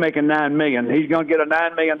 and he's making $9 million. He's going to get a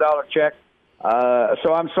 $9 million check.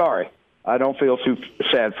 So I'm sorry. I don't feel too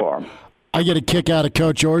sad for him. I get a kick out of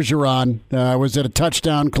Coach Orgeron. I was at a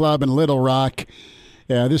touchdown club in Little Rock.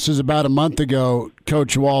 This is about a month ago,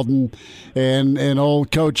 Coach Walden, and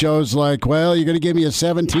old Coach O's like, well, you're going to give me a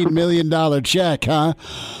 $17 million check, huh?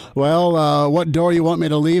 Well, what door you want me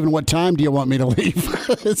to leave and what time do you want me to leave?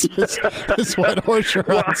 That's what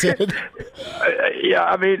Orgeron said. Yeah,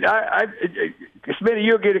 I mean, Smitty,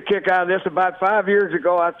 you'll get a kick out of this. About 5 years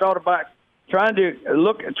ago, I thought about trying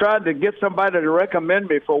to get somebody to recommend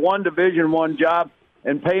me for one Division I job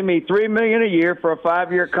and pay me $3 million a year for a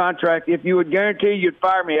 5-year contract if you would guarantee you'd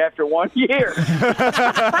fire me after 1 year.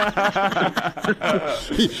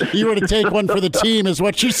 You were to take one for the team, is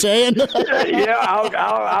what you're saying? Yeah,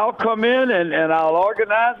 I'll come in and I'll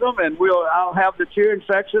organize them, and I'll have the cheering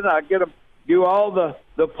section. I'll get them do all the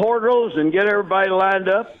portals and get everybody lined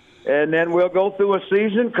up. And then we'll go through a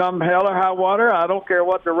season, come hell or high water. I don't care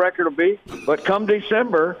what the record will be. But come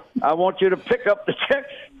December, I want you to pick up the check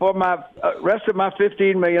for my rest of my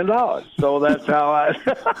 $15 million. So that's how I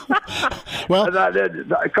 – well,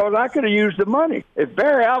 because I could have used the money. If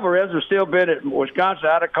Barry Alvarez had still been at Wisconsin,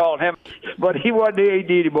 I'd have called him. But he wasn't the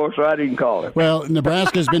AD anymore, so I didn't call him. Well,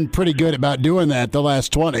 Nebraska's been pretty good about doing that the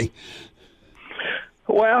last 20.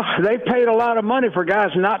 Well, they paid a lot of money for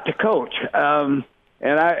guys not to coach.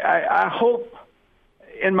 And I hope,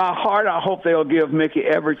 in my heart, I hope they'll give Mickey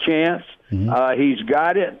every chance. Mm-hmm. He's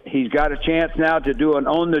got it. He's got a chance now to do an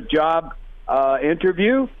on-the-job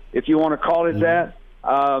interview, if you want to call it that.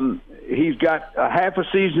 He's got a half a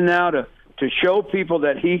season now to show people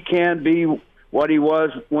that he can be what he was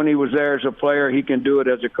when he was there as a player. He can do it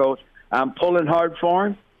as a coach. I'm pulling hard for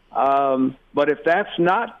him. But if that's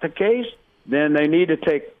not the case, then they need to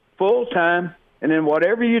take full time. And then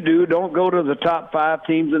whatever you do, don't go to the top 5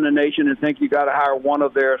 teams in the nation and think you got to hire one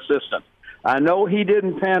of their assistants. I know he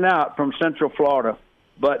didn't pan out from Central Florida,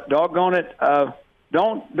 but doggone it,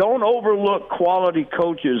 don't overlook quality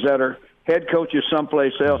coaches that are head coaches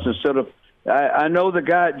someplace else instead of. I know the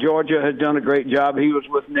guy at Georgia has done a great job. He was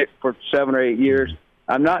with Nick for 7 or 8 years.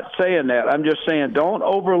 I'm not saying that. I'm just saying don't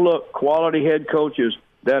overlook quality head coaches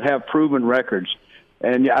that have proven records.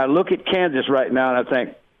 And I look at Kansas right now and I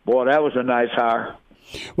think, boy, that was a nice hire.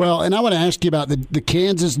 Well, and I want to ask you about the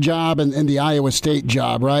Kansas job and the Iowa State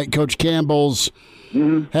job, right? Coach Campbell's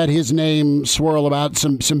had his name swirl about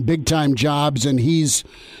some big time jobs, and he's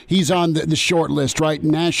on the short list, right?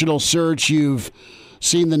 National search. You've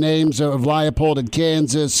seen the names of Leipold at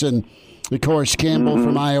Kansas, and of course Campbell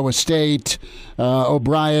from Iowa State,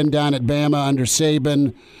 O'Brien down at Bama under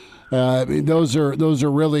Saban. Those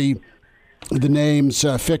are really the names.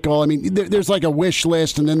 Fickell. I mean, there's like a wish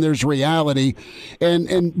list, and then there's reality,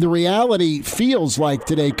 and the reality feels like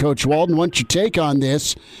today, Coach Walden. What's your take on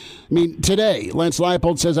this? I mean, today, Lance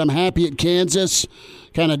Leipold says, I'm happy at Kansas,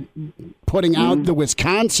 kind of putting out the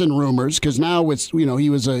Wisconsin rumors, because now he's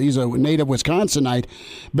a native Wisconsinite.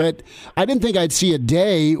 But I didn't think I'd see a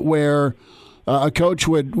day where a coach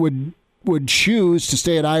would choose to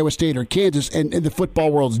stay at Iowa State or Kansas, and the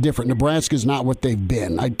football world's different. Nebraska's not what they've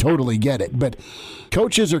been. I totally get it. But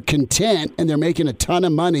coaches are content, and they're making a ton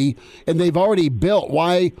of money, and they've already built.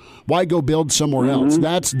 Why go build somewhere else?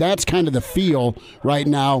 That's kind of the feel right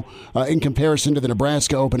now in comparison to the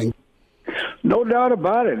Nebraska opening. No doubt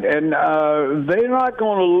about it. And they're not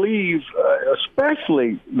going to leave,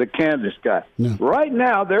 especially the Kansas guy. No. Right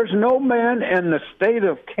now, there's no man in the state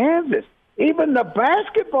of Kansas. Even the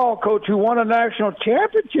basketball coach who won a national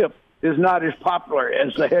championship is not as popular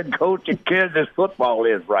as the head coach of Kansas football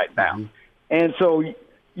is right now. And so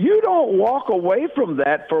you don't walk away from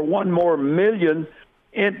that for $1 more million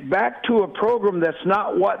back to a program that's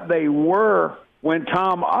not what they were when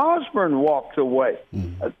Tom Osborne walked away.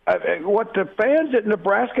 What the fans at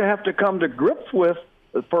Nebraska have to come to grips with,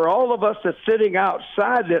 for all of us that's sitting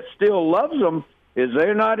outside that still loves them, is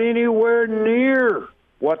they're not anywhere near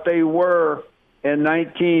what they were in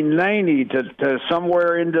 1990 to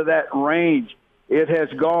somewhere into that range. It has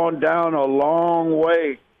gone down a long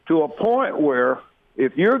way to a point where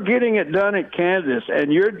if you're getting it done at Kansas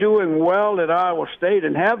and you're doing well at Iowa State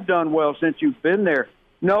and have done well since you've been there,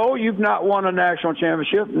 no, you've not won a national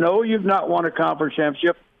championship. No, you've not won a conference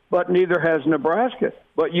championship, but neither has Nebraska.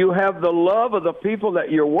 But you have the love of the people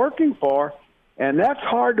that you're working for, and that's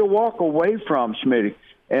hard to walk away from, Schmitty.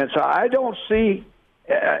 And so I don't see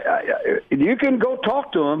you can go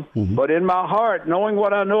talk to him, but in my heart, knowing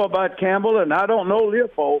what I know about Campbell, and I don't know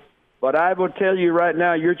Leipold, but I will tell you right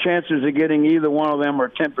now, your chances of getting either one of them are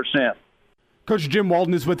 10%. Coach Jim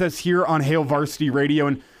Walden is with us here on Hail Varsity Radio.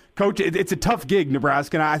 And, Coach, it's a tough gig,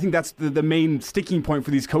 Nebraska, and I think that's the main sticking point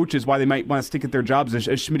for these coaches, why they might want to stick at their jobs, as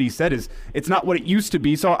Schmitty said, is it's not what it used to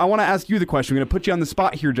be. So I want to ask you the question. I'm going to put you on the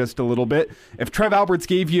spot here just a little bit. If Trev Alberts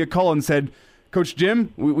gave you a call and said, Coach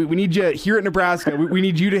Jim, we need you here at Nebraska. We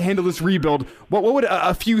need you to handle this rebuild. What would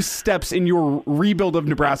a few steps in your rebuild of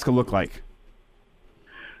Nebraska look like?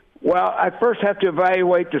 Well, I first have to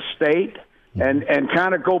evaluate the state and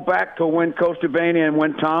kind of go back to when Coach Devaney and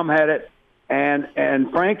when Tom had it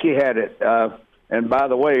and Frankie had it. And by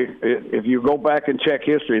the way, if you go back and check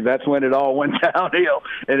history, that's when it all went downhill,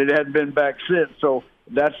 and it hadn't been back since. So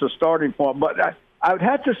that's the starting point. But I would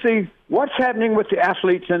have to see what's happening with the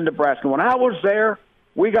athletes in Nebraska. When I was there,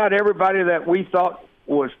 we got everybody that we thought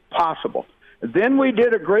was possible. Then we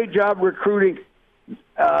did a great job recruiting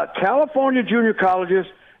California junior colleges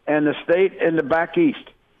and the state in the back east.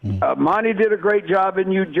 Monty did a great job in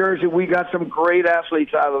New Jersey. We got some great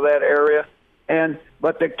athletes out of that area.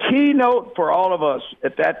 But the keynote for all of us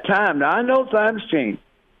at that time, now I know times change,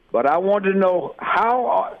 but I wanted to know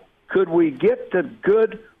how could we get the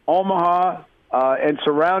good Omaha and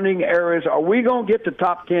surrounding areas. Are we going to get the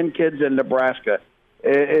top 10 kids in Nebraska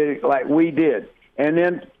like we did? And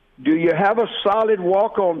then do you have a solid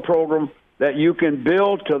walk-on program that you can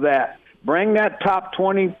build to that? Bring that top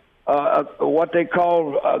 20, what they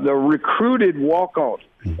call the recruited walk-ons,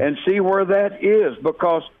 and see where that is.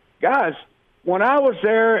 Because, guys, when I was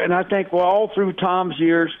there, and I think all through Tom's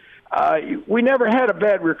years, we never had a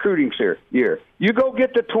bad recruiting year. You go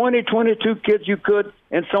get the 20, 22 kids you could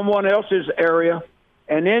in someone else's area,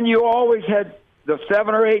 and then you always had the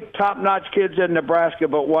 7 or 8 top-notch kids in Nebraska.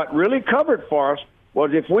 But what really covered for us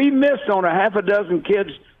was if we missed on a half a dozen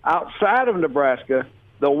kids outside of Nebraska,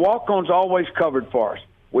 the walk-ons always covered for us.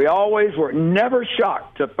 We always were never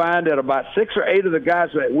shocked to find that about 6 or 8 of the guys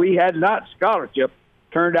that we had not scholarship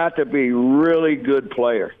turned out to be really good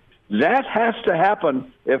players. That has to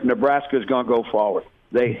happen if Nebraska is going to go forward.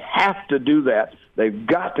 They have to do that. They've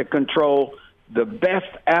got to control the best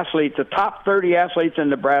athletes, the top 30 athletes in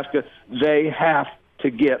Nebraska. They have to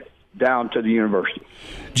get down to the university.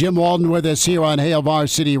 Jim Walden with us here on Hail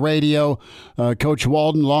Varsity Radio. Coach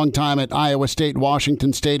Walden, long time at Iowa State,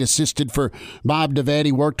 Washington State, assisted for Bob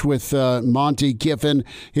Devaney, worked with Monty Kiffin.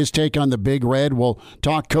 His take on the Big Red. We'll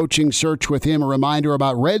talk coaching search with him. A reminder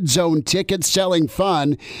about Red Zone tickets selling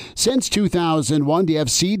fun since 2001. Do you have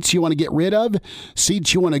seats you want to get rid of?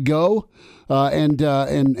 Seats you want to go?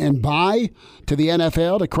 and buy to the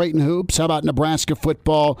NFL, to Creighton Hoops? How about Nebraska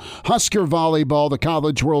football, Husker volleyball, the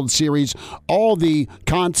College World Series, all the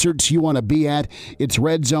concerts you want to be at? It's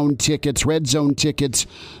Red Zone Tickets,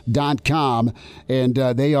 redzonetickets.com, and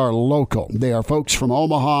they are local. They are folks from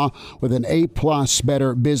Omaha with an A-plus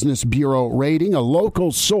Better Business Bureau rating, a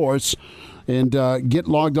local source. And get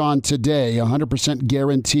logged on today, 100%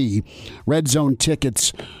 guarantee.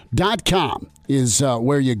 RedZoneTickets.com is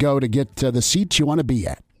where you go to get the seats you want to be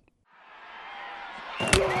at.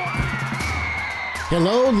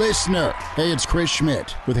 Hello, listener. Hey, it's Chris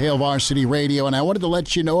Schmidt with Hail Varsity Radio, and I wanted to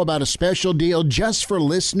let you know about a special deal just for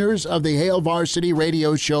listeners of the Hail Varsity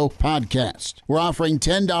Radio Show podcast. We're offering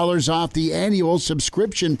 $10 off the annual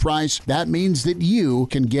subscription price. That means that you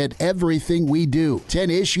can get everything we do. 10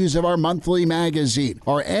 issues of our monthly magazine,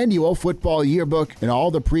 our annual football yearbook, and all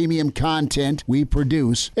the premium content we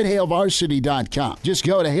produce at HailVarsity.com. Just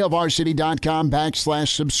go to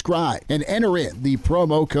HailVarsity.com/subscribe and enter in the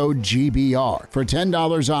promo code GBR for $10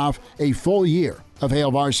 off a full year of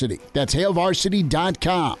Hail Varsity. That's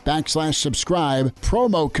HailVarsity.com/subscribe,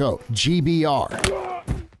 promo code GBR.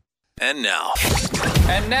 And now,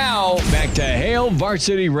 back to Hail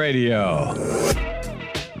Varsity Radio.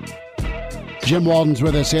 Jim Walden's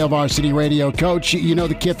with us, Hail Varsity Radio. Coach, you know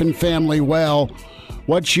the Kiffin family well.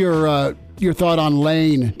 What's your thought on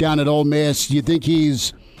Lane down at Ole Miss? Do you think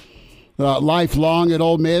he's lifelong at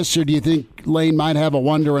Ole Miss, or do you think Lane might have a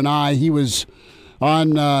wandering eye? He was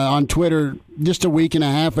on Twitter just a week and a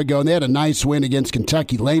half ago, and they had a nice win against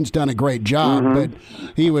Kentucky. Lane's done a great job, but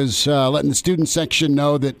he was letting the student section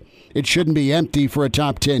know that it shouldn't be empty for a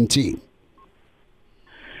top 10 team.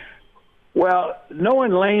 Well,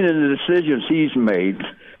 knowing Lane and the decisions he's made,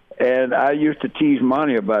 and I used to tease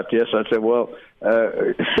Monty about this, I said, well,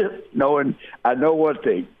 I know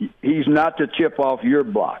he's not to chip off your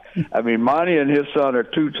block. I mean, Monty and his son are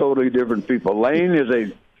two totally different people. Lane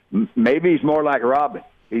is maybe he's more like Robin.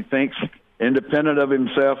 He thinks independent of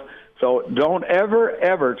himself. So don't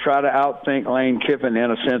ever try to outthink Lane Kiffin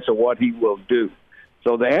in a sense of what he will do.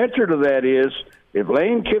 So the answer to that is, if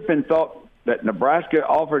Lane Kiffin thought that Nebraska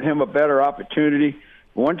offered him a better opportunity,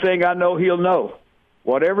 one thing I know he'll know.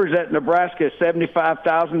 Whatever's at Nebraska is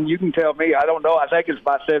 75,000. You can tell me. I don't know. I think it's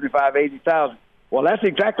about 75, 80,000. Well, that's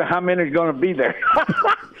exactly how many is going to be there.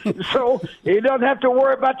 So he doesn't have to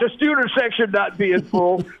worry about the student section not being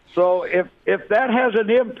full. So if that has an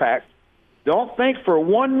impact, don't think for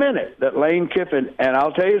 1 minute that Lane Kiffin, and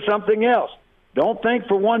I'll tell you something else, don't think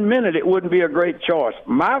for 1 minute it wouldn't be a great choice.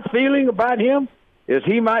 My feeling about him is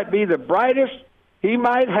he might be the brightest. He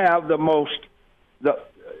might have the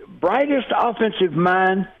brightest offensive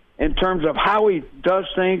mind in terms of how he does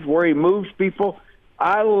things, where he moves people.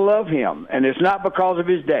 I love him, and it's not because of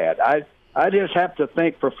his dad. I just have to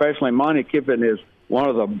think professionally, Monty Kiffin is one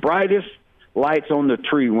of the brightest lights on the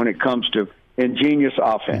tree when it comes to ingenious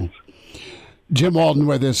offense. Jim Walden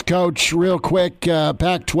with us. Coach, real quick,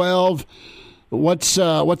 Pac-12, what's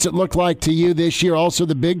it look like to you this year? Also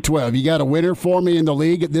the Big 12. You got a winner for me in the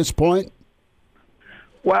league at this point?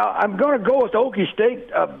 Well, I'm going to go with Okie State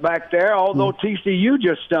back there, although TCU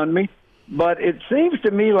just stunned me. But it seems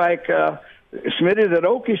to me like, Smitty, that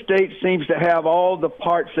Okie State seems to have all the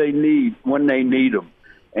parts they need when they need them.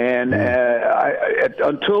 And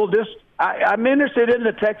until this, I'm interested in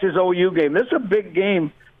the Texas OU game. This is a big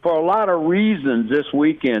game for a lot of reasons this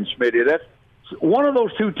weekend, Smitty. That's one of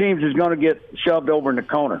those two teams is going to get shoved over in the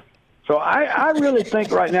corner. So I really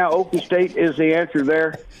think right now Okie State is the answer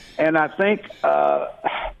there. And I think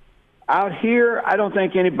out here, I don't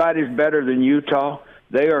think anybody's better than Utah.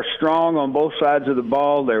 They are strong on both sides of the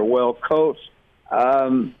ball. They're well coached.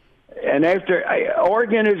 And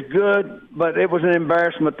Oregon is good, but it was an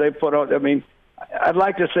embarrassment they put on. I mean, I'd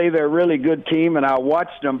like to say they're a really good team, and I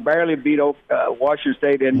watched them barely beat Washington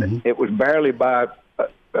State, and it was barely by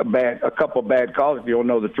a couple bad calls, if you don't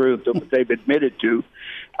know the truth, that they've admitted to.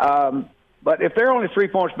 But if they're only 3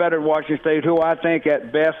 points better than Washington State, who I think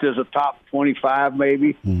at best is a top 25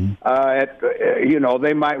 maybe,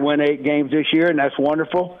 they might win 8 games this year, and that's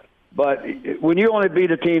wonderful. But when you only beat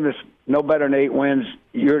a team that's no better than 8 wins,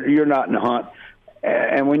 you're not in the hunt.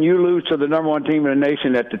 And when you lose to the number one team in the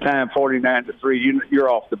nation at the time, 49-3, you're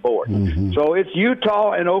off the board. So it's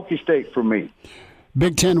Utah and Okie State for me.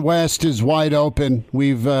 Big Ten West is wide open.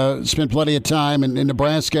 We've spent plenty of time in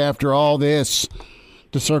Nebraska after all this.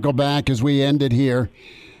 To circle back as we ended here,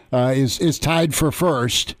 is tied for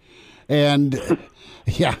first. And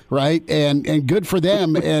yeah, right. And good for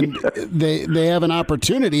them. And they have an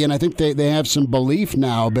opportunity, and I think they have some belief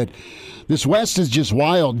now. But this West is just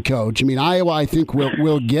wild, Coach. I mean, Iowa, I think,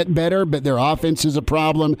 will get better, but their offense is a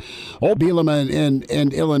problem. Old Bielema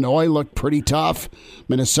and Illinois look pretty tough.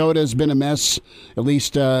 Minnesota has been a mess. At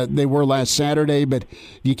least they were last Saturday. But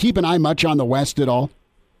do you keep an eye much on the West at all?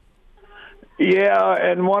 Yeah,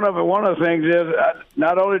 and one of the things is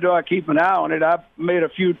not only do I keep an eye on it, I made a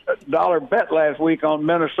few dollar bet last week on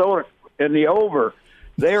Minnesota in the over.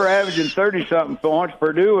 They were averaging 30-something points.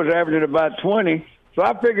 Purdue was averaging about 20. So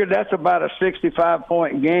I figured that's about a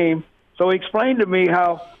 65-point game. So he explained to me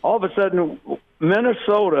how all of a sudden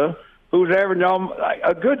Minnesota, who's averaging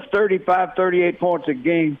a good 35, 38 points a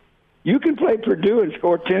game, you can play Purdue and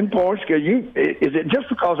score 10 points. Is it just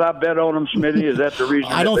because I bet on them, Smitty? Is that the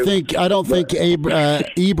reason? I don't think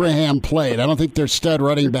Ibrahim played. I don't think their stud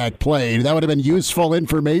running back played. That would have been useful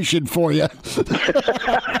information for you.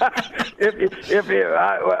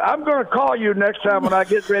 I'm going to call you next time when I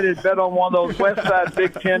get ready to bet on one of those West Side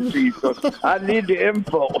Big Ten teams. So I need the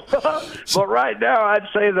info. But right now, I'd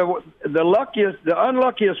say the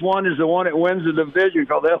unluckiest one is the one that wins the division,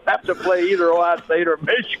 because they'll have to play either Ohio State or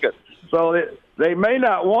Michigan. So they may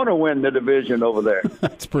not want to win the division over there.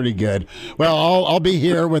 That's pretty good. Well, I'll be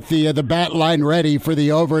here with the bat line ready for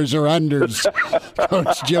the overs or unders.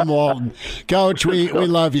 Coach Jim Walton. Coach, we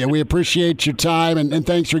love you. We appreciate your time, and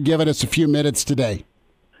thanks for giving us a few minutes today.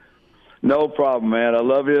 No problem, man. I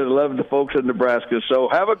love you. I love the folks in Nebraska. So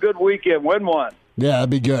have a good weekend. Win one. Yeah, that'd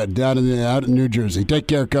be good. Out in New Jersey. Take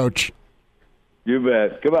care, Coach. You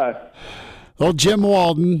bet. Goodbye. Well, Jim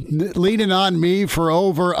Walton leaning on me for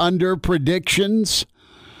over-under predictions.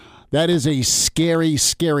 That is a scary,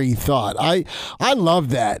 scary thought. I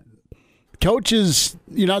love that. Coaches,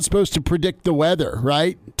 you're not supposed to predict the weather,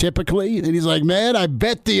 right? Typically. And he's like, man, I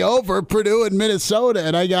bet the over Purdue and Minnesota,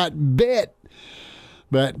 and I got bit.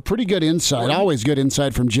 But pretty good insight. Always good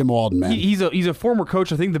insight from Jim Walton, man. He's a former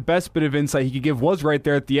coach. I think the best bit of insight he could give was right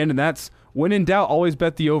there at the end, and that's when in doubt, always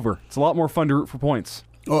bet the over. It's a lot more fun to root for points.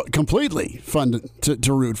 Oh, completely fun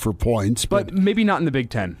to root for points. But maybe not in the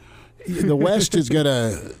Big Ten. The West is going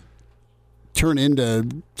to turn into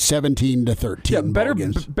 17-13. Yeah,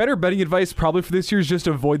 better betting advice probably for this year is just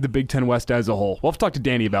avoid the Big Ten West as a whole. We'll have to talk to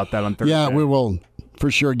Danny about that on Thursday. Yeah, we will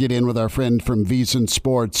for sure get in with our friend from VSiN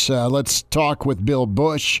Sports. Let's talk with Bill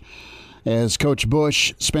Busch, as Coach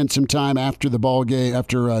Busch spent some time after the ball game,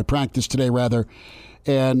 after practice today, rather,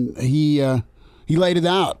 and he laid it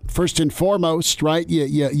out. First and foremost, right?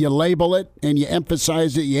 You label it and you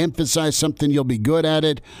emphasize it. You emphasize something, you'll be good at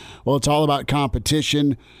it. Well, it's all about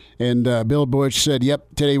competition. And Bill Busch said, yep,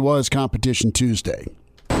 today was Competition Tuesday.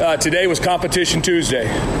 Today was Competition Tuesday,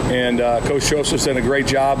 and Coach Joseph's done a great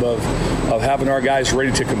job of having our guys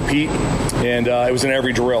ready to compete, and it was in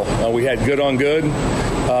every drill. We had good on good.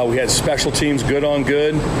 We had special teams good on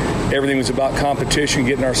good. Everything was about competition,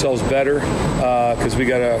 getting ourselves better, because we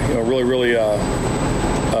got a really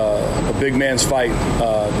a big man's fight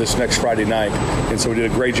this next Friday night. And so we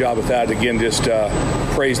did a great job with that. Again, just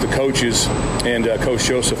praise the coaches and Coach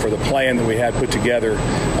Joseph for the plan that we had put together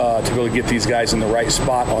to really get these guys in the right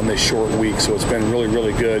spot on this short week. So it's been really,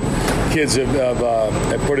 really good. Kids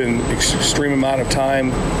have put in extreme amount of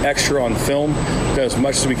time extra on film, done as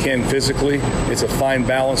much as we can physically. It's a fine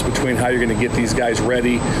balance between how you're going to get these guys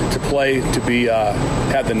ready to play, to be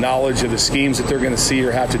have the knowledge of the schemes that they're going to see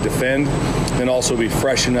or have to defend, and also be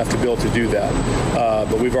fresh enough to be able to do that.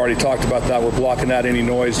 But we've already talked about that. We're blocking out any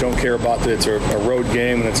noise. Don't care about that it's a road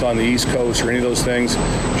game and it's on the East Coast or any of those things.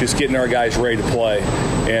 Just getting our guys ready to play.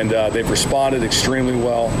 And they've responded extremely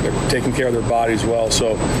well. They're taking care of their bodies well.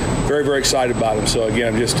 So very, very excited about them. So,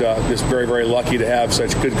 again, I'm just very, very lucky to have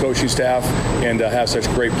such good coaching staff and have such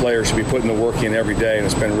great players to be putting the work in every day. And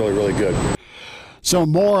it's been really, really good. So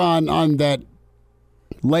more on that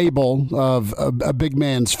label of a big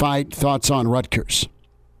man's fight. Thoughts on Rutgers?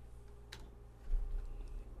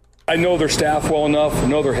 I know their staff well enough,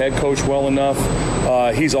 know their head coach well enough.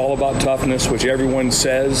 He's all about toughness, which everyone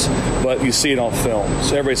says, but you see it on film.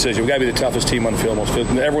 So everybody says, you've got to be the toughest team on film.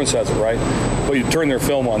 Everyone says it, right? But you turn their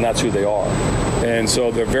film on, that's who they are. And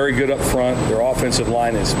so they're very good up front. Their offensive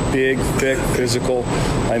line is big, thick, physical.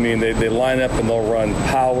 I mean, they line up and they'll run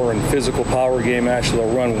power and physical power game action.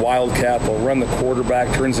 They'll run wildcat. They'll run the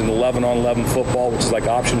quarterback, turns into 11-on-11 football, which is like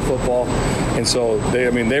option football. And so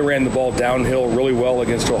they ran the ball downhill really well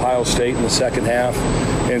against Ohio State in the second half.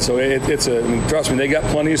 And so trust me, they got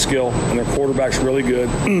plenty of skill, and their quarterback's really good.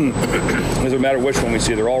 It doesn't matter which one we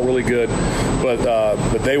see; they're all really good.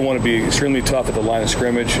 But they want to be extremely tough at the line of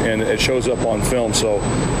scrimmage, and it shows up on film. So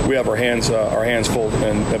we have our hands full,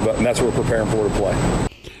 and that's what we're preparing for to play.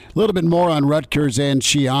 A little bit more on Rutgers and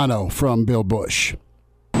Schiano from Bill Busch.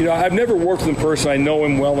 I've never worked with him personally. I know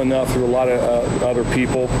him well enough through a lot of other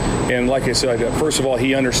people. And like I said, first of all,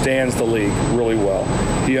 he understands the league really well.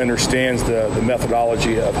 He understands the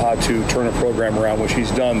methodology of how to turn a program around, which he's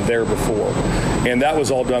done there before. And that was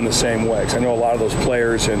all done the same way. Because I know a lot of those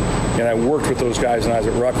players, and I worked with those guys when I was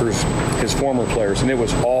at Rutgers, his former players, and it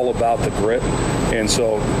was all about the grit. And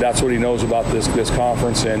so that's what he knows about this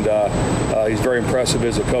conference. And he's very impressive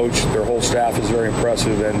as a coach. Their whole staff is very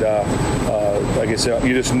impressive. And like I said,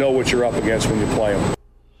 you just know what you're up against when you play them.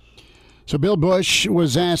 So Bill Busch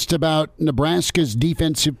was asked about Nebraska's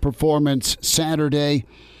defensive performance Saturday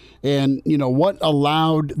and, what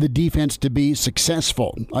allowed the defense to be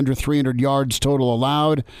successful. Under 300 yards total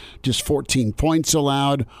allowed, just 14 points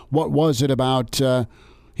allowed. What was it about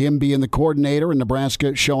him being the coordinator and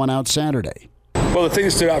Nebraska showing out Saturday? Well, the thing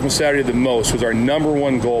that stood out from Saturday the most was our number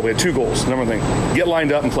one goal. We had two goals. Number one thing, get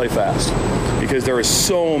lined up and play fast, because there are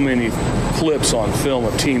so many clips on film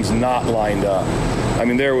of teams not lined up. I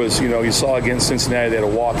mean, there was, you saw against Cincinnati, they had a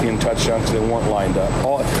walk-in touchdown because they weren't lined up.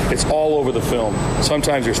 It's all over the film.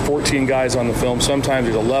 Sometimes there's 14 guys on the film. Sometimes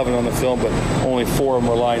there's 11 on the film, but only 4 of them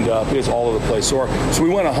were lined up. It's all over the place. So we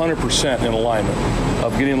went 100% in alignment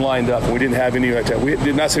of getting lined up, and we didn't have any like that. We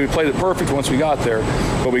did not say we played it perfect once we got there,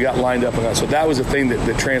 but we got lined up on that. So that was the thing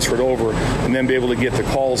that transferred over, and then be able to get the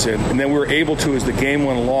calls in. And then we were able to, as the game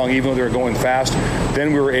went along, even though they were going fast,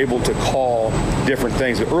 then we were able to call different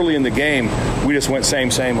things. But early in the game, we just went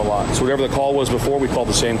same a lot. So whatever the call was before, we called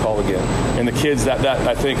the same call again. And the kids, that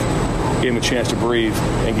I think, gave them a chance to breathe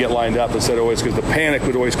and get lined up instead of always, because the panic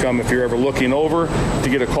would always come if you're ever looking over to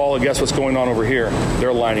get a call and guess what's going on over here.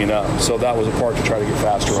 They're lining up. So that was a part to try to get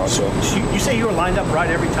faster on. So you say you were lined up right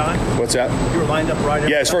every time? What's that? You were lined up right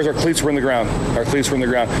every time? As far as our cleats were in the ground. Our cleats were in the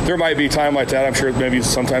ground. There might be time like that. I'm sure maybe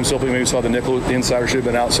sometimes simply maybe saw the nickel inside or should have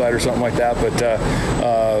been outside or something like that. But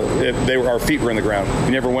our feet were in the ground.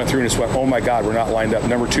 We never went through and just went, oh my God, we're not lined up.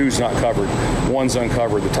 Number 2's not covered. 1's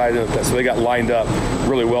uncovered. The tight end, so they got lined up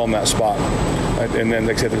really well in that spot. And then,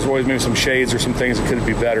 like I said, there's always maybe some shades or some things that could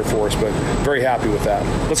be better for us, but very happy with that.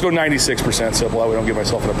 Let's go 96%, so that way I don't get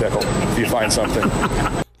myself in a pickle if you find something.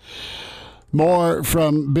 More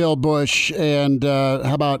from Bill Busch, and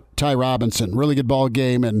how about Ty Robinson? Really good ball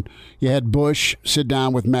game, and you had Busch sit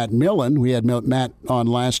down with Matt Millen. We had Matt on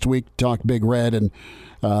last week, talk Big Red, and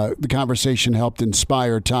the conversation helped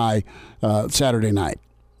inspire Ty Saturday night.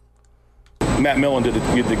 Matt Millen did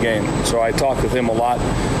the game, so I talked with him a lot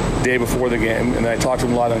day before the game, and I talked to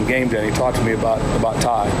him a lot on game day, and he talked to me about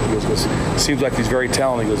Ty. He goes, it seems like he's very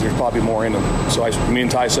talented. He goes, there's probably more in him. So me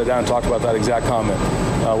and Ty sat down and talked about that exact comment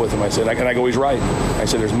with him. I said, and I go, he's right. I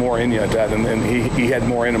said, there's more in you at that, and he had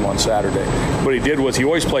more in him on Saturday. What he did was he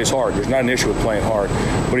always plays hard. There's not an issue with playing hard,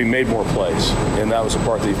 but he made more plays, and that was the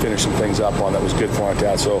part that he finished some things up on that was good for him at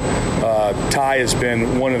that. So Ty has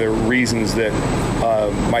been one of the reasons that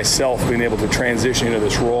myself being able to transition into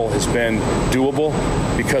this role has been doable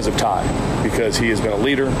because of Ty, because he has been a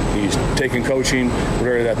leader. He's taken coaching,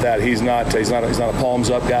 whatever that. He's not a palms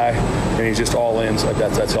up guy, and he's just all in. So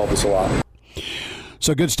that's helped us a lot.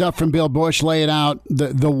 So good stuff from Bill Busch, laying out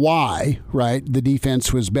the why, right? The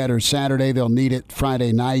defense was better Saturday. They'll need it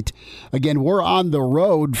Friday night. Again, we're on the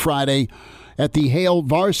road Friday at the Hale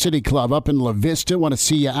Varsity Club up in La Vista. Want to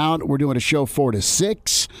see you out. We're doing a show 4 to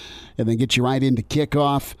 6, and then get you right into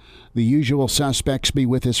kickoff. The usual suspects be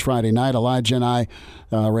with us Friday night. Elijah and I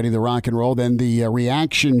ready to rock and roll. Then the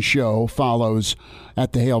reaction show follows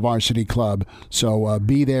at the Hale Varsity Club. So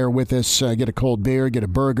be there with us. Get a cold beer, get a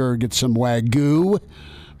burger, get some Wagyu.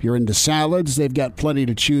 If you're into salads, they've got plenty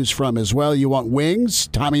to choose from as well. You want wings?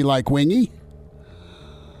 Tommy like wingy?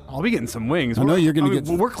 I'll be getting some wings. I know you're going to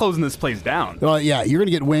get. We're closing this place down. Well, yeah, you're going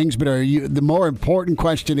to get wings, but are you? The more important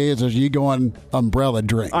question is you going umbrella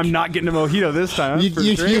drink? I'm not getting a mojito this time.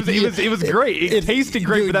 It was great. It tasted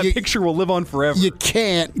great, but that picture will live on forever. You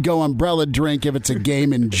can't go umbrella drink if it's a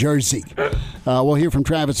game in Jersey. We'll hear from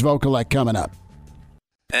Travis Vokalek coming up.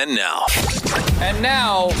 And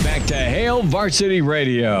now, back to Hale Varsity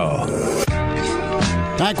Radio.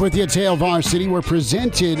 Back with you at Hale Varsity. We're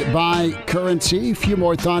presented by Currency. A few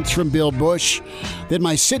more thoughts from Bill Busch. Then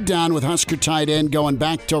my sit down with Husker tight end going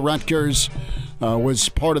back to Rutgers. Was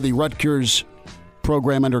part of the Rutgers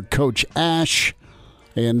program under Coach Ash.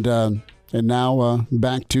 And And now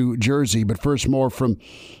back to Jersey. But first, more from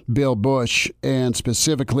Bill Busch, and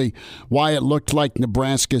specifically why it looked like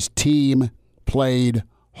Nebraska's team played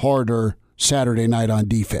harder Saturday night on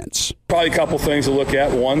defense. Probably a couple things to look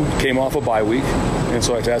at. One, came off a bye week and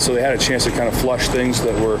so like that. So they had a chance to kind of flush things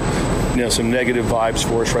that were, some negative vibes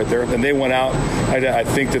for us right there. And they went out. I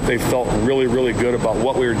think that they felt really, really good about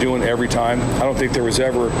what we were doing every time. I don't think there was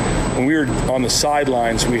ever, when we were on the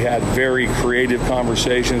sidelines, we had very creative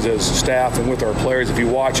conversations as staff and with our players. If you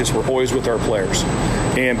watch us, we're always with our players.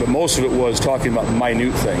 But most of it was talking about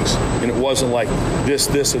minute things. And it wasn't like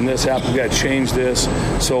this, and this happened. We got to change this.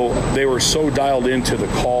 So they were so dialed into the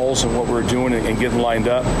calls and what we were doing and getting lined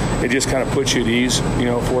up. It just kind of puts you at ease,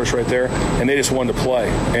 for us right there. And they just wanted to play.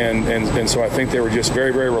 And so I think they were just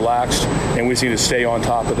very, very relaxed. And we just need to stay on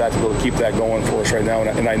top of that to be able to keep that going for us right now.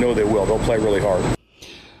 And I know they will. They'll play really hard.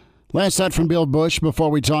 Last thought from Bill Busch before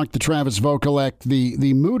we talk to Travis Vokolek,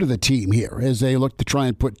 the mood of the team here as they look to try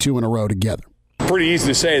and put two in a row together. Pretty easy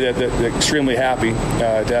to say that they're extremely happy.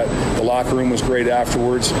 That the locker room was great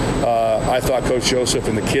afterwards. I thought Coach Joseph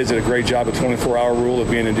and the kids did a great job of 24-hour rule of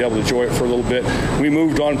being able to enjoy it for a little bit. We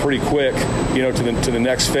moved on pretty quick, to the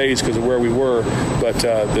next phase because of where we were. But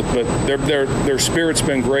their spirit's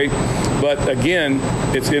been great. But again,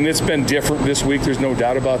 it's been different this week. There's no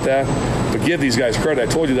doubt about that. But give these guys credit.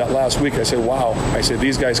 I told you that last week. I said, wow. I said,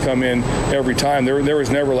 these guys come in every time. There was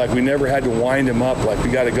never we never had to wind them up like we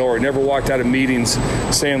got to go, or never walked out of meetings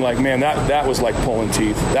saying man, that was like pulling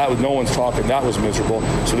teeth. No one's talking. That was miserable.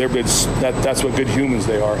 So that's what good humans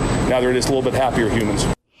they are. Now they're just a little bit happier humans.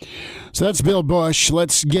 So that's Bill Busch.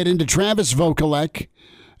 Let's get into Travis Vokolek.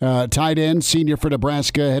 Tight end, senior for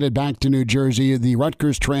Nebraska, headed back to New Jersey. The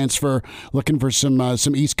Rutgers transfer, looking for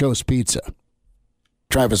some East Coast pizza.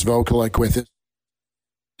 Travis Vokolek with it.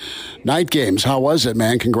 Night games, how was it,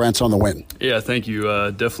 man? Congrats on the win. Yeah, thank you.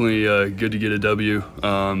 Definitely good to get a W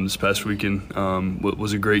this past weekend.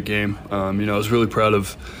 Was a great game. I was really proud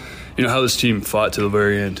of how this team fought to the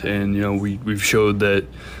very end, and we've showed that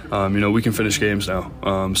we can finish games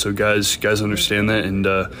now. So guys understand that, and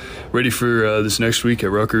ready for this next week at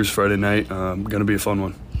Rutgers Friday night. Going to be a fun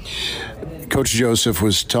one. Coach Joseph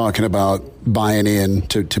was talking about buying in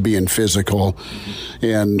to being physical,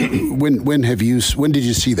 and when did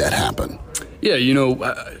you see that happen? Yeah,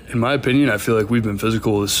 in my opinion, I feel like we've been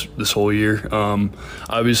physical this whole year.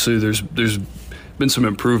 Obviously, there's been some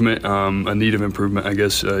improvement, a need of improvement, I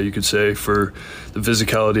guess you could say, for the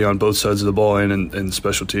physicality on both sides of the ball and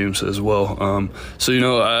special teams as well.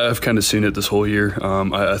 So, I've kind of seen it this whole year.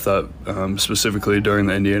 I thought specifically during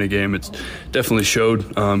the Indiana game, it definitely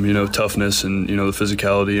showed, toughness and, the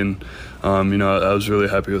physicality. And, I was really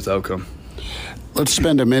happy with the outcome. Let's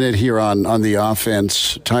spend a minute here on the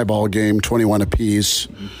offense. Tie ball game, 21 apiece.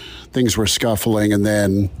 Things were scuffling, and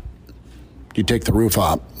then you take the roof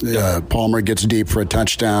off. Palmer gets deep for a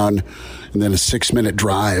touchdown, and then a 6-minute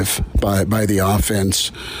drive by the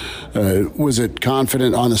offense. Was it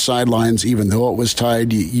confident on the sidelines, even though it was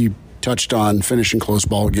tied? You touched on finishing close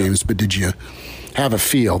ball games, but did you have a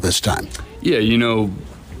feel this time? Yeah,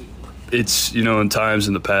 it's, in times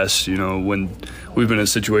in the past, when we've been in a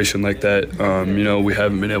situation like that, we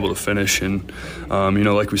haven't been able to finish. And,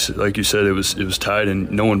 like you said, it was tied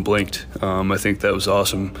and no one blinked. I think that was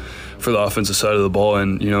awesome for the offensive side of the ball.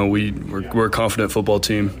 And, we're a confident football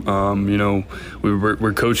team.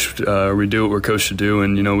 We're coached, we do what we're coached to do.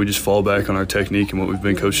 And, we just fall back on our technique and what we've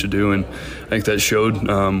been coached to do. And I think that showed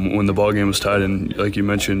when the ball game was tied. And like you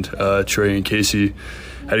mentioned, Trey and Casey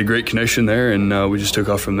had a great connection there, and we just took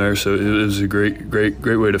off from there. So it was a great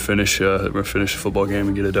way to finish the football game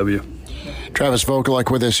and get a W. Travis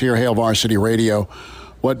Vokolek with us here, Hail Varsity Radio.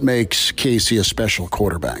 What makes Casey a special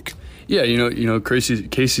quarterback? Yeah, Casey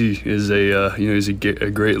is he's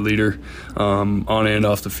a great leader on and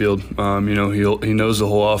off the field. He knows the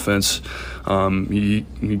whole offense. He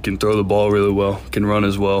can throw the ball really well, can run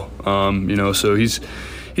as well. So he's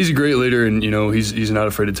a great leader, and he's not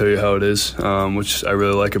afraid to tell you how it is, which I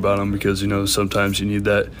really like about him because sometimes you need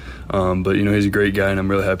that. But he's a great guy, and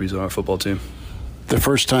I'm really happy he's on our football team. The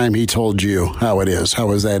first time he told you how it is, how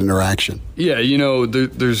was that interaction? Yeah,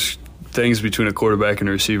 there's things between a quarterback and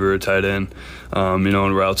a receiver, a tight end,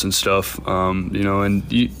 and routes and stuff, and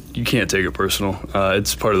you can't take it personal.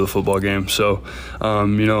 It's part of the football game. So,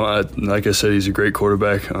 like I said, he's a great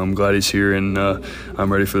quarterback. I'm glad he's here, and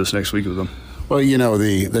I'm ready for this next week with him. Well,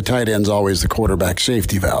 the tight end's always the quarterback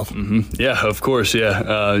safety valve. Mm-hmm. Yeah, of course,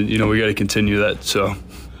 yeah. We got to continue that, so.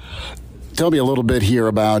 Tell me a little bit here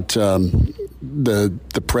about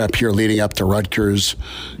the prep here leading up to Rutgers.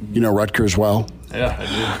 You know Rutgers well? Yeah,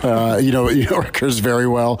 I do. You know Rutgers very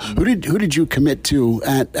well. Who did you commit to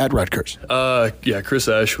at Rutgers? Chris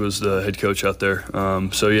Ash was the head coach out there.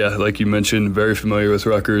 So yeah, like you mentioned, very familiar with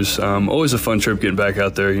Rutgers. Always a fun trip getting back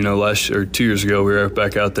out there. 2 years ago we were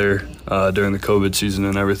back out there during the COVID season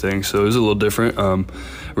and everything. So it was a little different.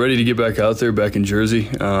 Ready to get back out there, back in Jersey.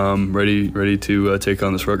 Ready to take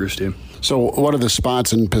on this Rutgers team. So what are the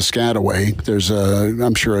spots in Piscataway? There's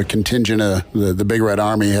I'm sure a contingent of the Big Red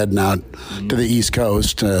Army heading out to the East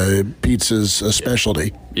Coast. Pizza's a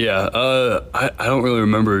specialty. Yeah, I don't really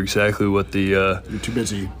remember exactly what the. You're too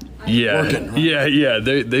busy. Yeah, working, right? yeah.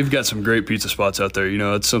 They've got some great pizza spots out there.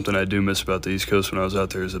 That's something I do miss about the East Coast when I was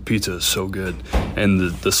out there. Is the pizza is so good, and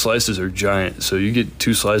the slices are giant. So you get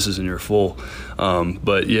 2 slices and you're full.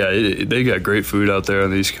 But yeah, they got great food out there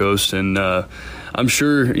on the East Coast, and I'm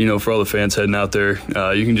sure for all the fans heading out there,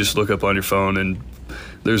 you can just look up on your phone, and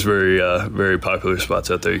there's very popular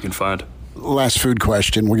spots out there you can find. Last food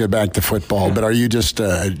question. We'll get back to football, but are you just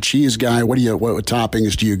a cheese guy? What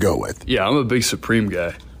toppings do you go with? Yeah, I'm a big Supreme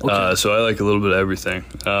guy. Okay. So I like a little bit of everything.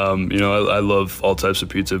 I love all types of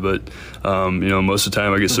pizza, but most of the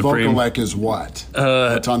time I get Supreme. Vokalek is what?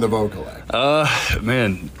 What's on the Vokalek?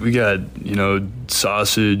 Man, we got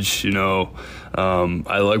sausage.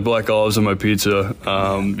 I like black olives on my pizza.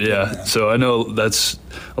 Yeah. So I know that's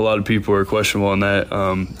a lot of people are questionable on that.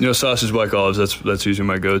 Sausage, black olives. That's usually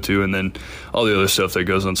my go-to, and then all the other stuff that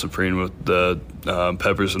goes on Supreme with the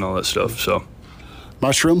peppers and all that stuff. So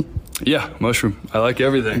mushroom. Yeah, mushroom. I like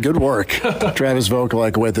everything. Good work. Travis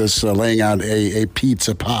Vokalek with us, laying out a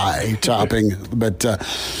pizza pie topping. But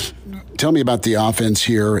tell me about the offense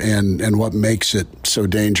here and what makes it so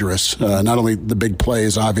dangerous. Not only the big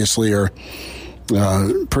plays, obviously, are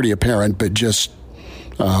pretty apparent, but just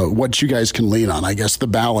what you guys can lean on, I guess, the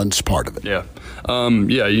balance part of it. Yeah.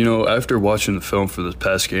 After watching the film for this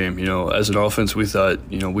past game, as an offense, we thought,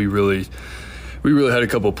 we really had a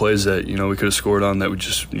couple of plays that, we could have scored on that we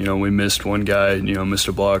just, we missed one guy, missed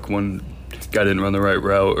a block. One guy didn't run the right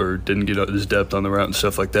route or didn't get his depth on the route and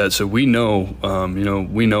stuff like that. So we know,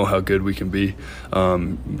 we know how good we can be.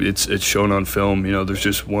 It's shown on film. There's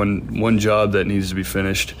just one job that needs to be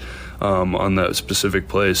finished on that specific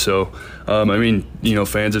play. So,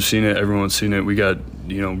 fans have seen it. Everyone's seen it. We got,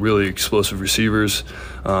 really explosive receivers.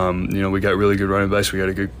 We got really good running backs. We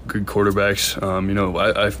got good quarterbacks.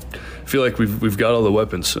 I feel like we've got all the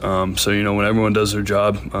weapons. So, when everyone does their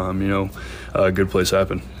job, good plays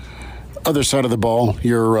happen. Other side of the ball,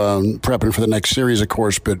 you're prepping for the next series, of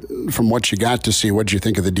course, but from what you got to see, what did you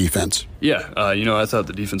think of the defense? Yeah, I thought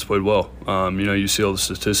the defense played well. You see all the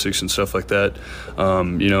statistics and stuff like that.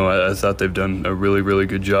 I thought they've done a really, really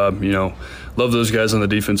good job. Love those guys on the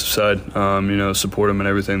defensive side. Support them in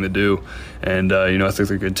everything they do. And, I think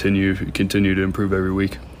they continue to improve every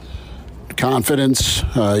week. Confidence.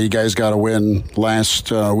 You guys got a win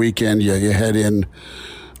last weekend. You head in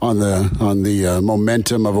on the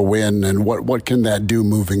momentum of a win, and what can that do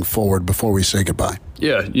moving forward before we say goodbye?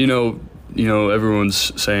 Yeah,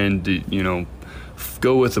 everyone's saying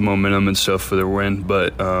go with the momentum and stuff for their win,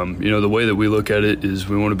 but the way that we look at it is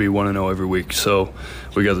we want to be 1-0 every week. So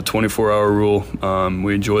we got the 24-hour rule.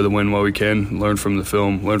 We enjoy the win while we can, learn from the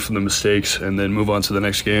film, learn from the mistakes, and then move on to the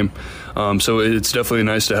next game. So it's definitely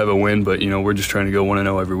nice to have a win, but we're just trying to go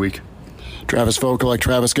 1-0 every week. Travis Vokalek.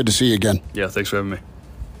 Travis, good to see you again. Yeah, thanks for having me.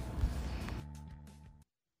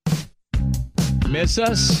 Miss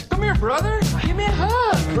us? Come here, brother. Give me a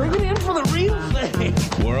hug. Bring it in for the real thing.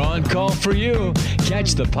 We're on call for you.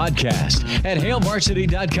 Catch the podcast at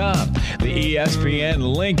HailVarsity.com, the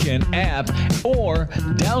ESPN Lincoln app, or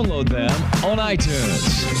download them on iTunes.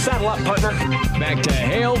 Saddle up, partner. Back to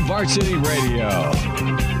Hail Varsity Radio.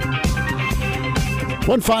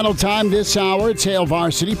 One final time this hour, it's Hail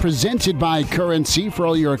Varsity, presented by Currency. For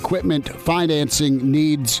all your equipment financing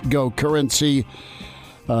needs, go Currency.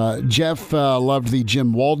 Jeff loved the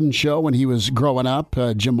Jim Walden show when he was growing up.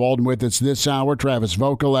 Jim Walden with us this hour. Travis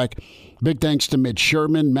Vokalek. Big thanks to Mitch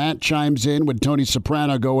Sherman. Matt chimes in. Would Tony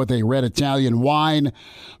Soprano go with a red Italian wine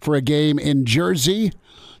for a game in Jersey?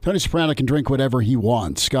 Tony Soprano can drink whatever he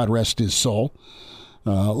wants. God rest his soul.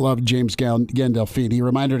 Loved James Gandolfini.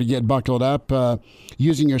 Reminder to get buckled up.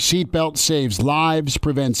 Using your seatbelt saves lives,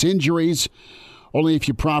 prevents injuries. Only if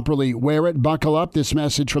you properly wear it. Buckle up. This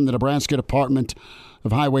message from the Nebraska Department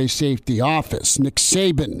of Highway Safety Office. Nick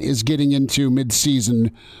Saban is getting into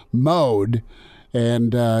midseason mode,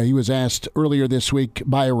 and he was asked earlier this week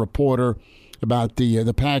by a reporter about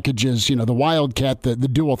the packages, the Wildcat, the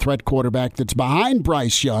dual threat quarterback that's behind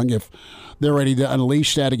Bryce Young, if they're ready to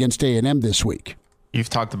unleash that against A&M this week. You've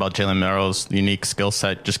talked about Jalen Merrill's unique skill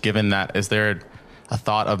set. Just given that, is there a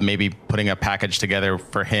thought of maybe putting a package together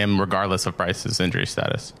for him regardless of Bryce's injury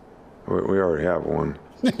status? We already have one.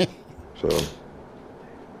 So.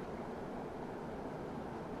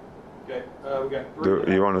 Okay, we got Do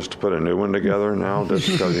you want us to put a new one together now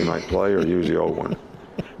just because he might play, or use the old one?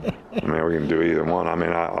 I mean, we can do either one. I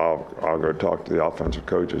mean, I'll go talk to the offensive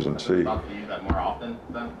coaches and see. Use that more often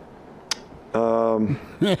then?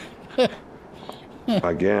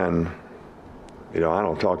 Again, I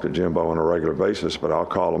don't talk to Jimbo on a regular basis, but I'll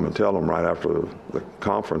call him and tell him right after the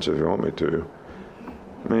conference if you want me to.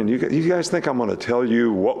 I mean, you guys think I'm going to tell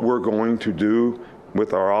you what we're going to do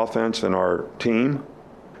with our offense and our team?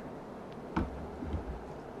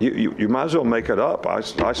 You might as well make it up. I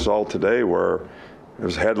saw today where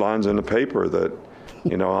there's headlines in the paper that,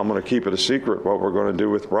 I'm going to keep it a secret what we're going to do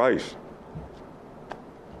with Bryce.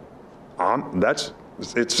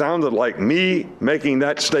 It sounded like me making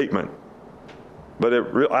that statement, but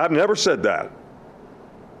I've never said that.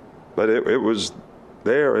 But it was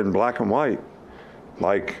there in black and white.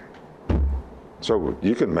 So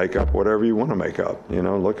you can make up whatever you want to make up.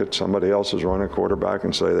 Look at somebody else's running quarterback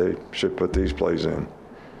and say they should put these plays in.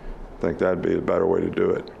 I think that'd be a better way to do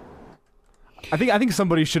it. I think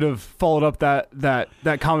somebody should have followed up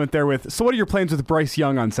that comment there with, so what are your plans with Bryce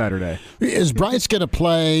Young on Saturday? Is Bryce going to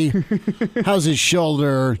play? How's his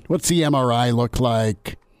shoulder? What's the MRI look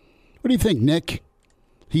like? What do you think, Nick?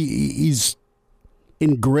 He's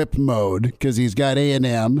in grip mode because he's got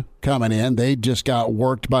A&M coming in. They just got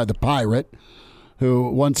worked by the Pirate, who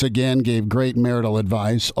once again gave great marital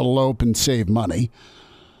advice, elope and save money.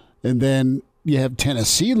 And then you have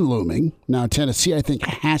Tennessee looming. Now, Tennessee, I think,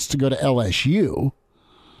 has to go to LSU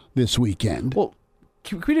this weekend. Well,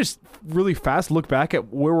 can we just really fast look back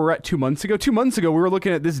at where we're at 2 months ago? 2 months ago, we were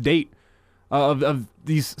looking at this date of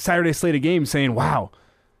these Saturday slate of games saying, wow,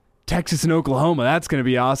 Texas and Oklahoma, that's going to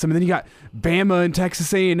be awesome. And then you got Bama and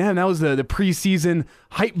Texas A&M. That was the preseason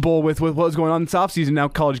hype bowl with what was going on this offseason. Now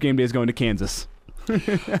College Game Day is going to Kansas.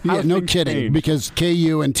 Yeah, no kidding, because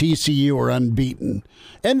KU and TCU are unbeaten,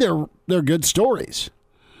 and they're good stories.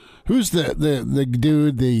 Who's the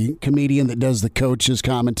dude, the comedian that does the coach's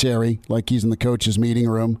commentary, like he's in the coach's meeting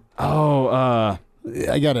room? I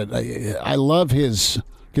love his,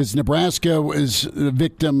 because Nebraska was the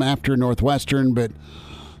victim after Northwestern, but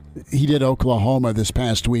he did Oklahoma this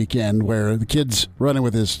past weekend where the kid's running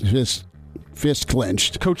with his fist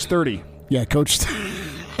clenched. Coach 30. Yeah, Coach.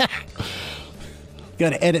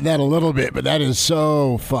 Got to edit that a little bit, but that is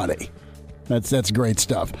so funny. That's great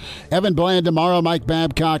stuff. Evan Bland tomorrow, Mike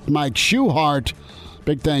Babcock, Mike Schuhart.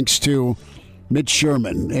 Big thanks to Mitch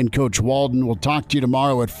Sherman and Coach Walden. We'll talk to you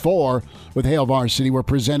tomorrow at 4 with Hail Varsity. We're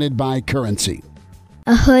presented by Currency.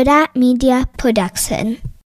 A Huda Media Production.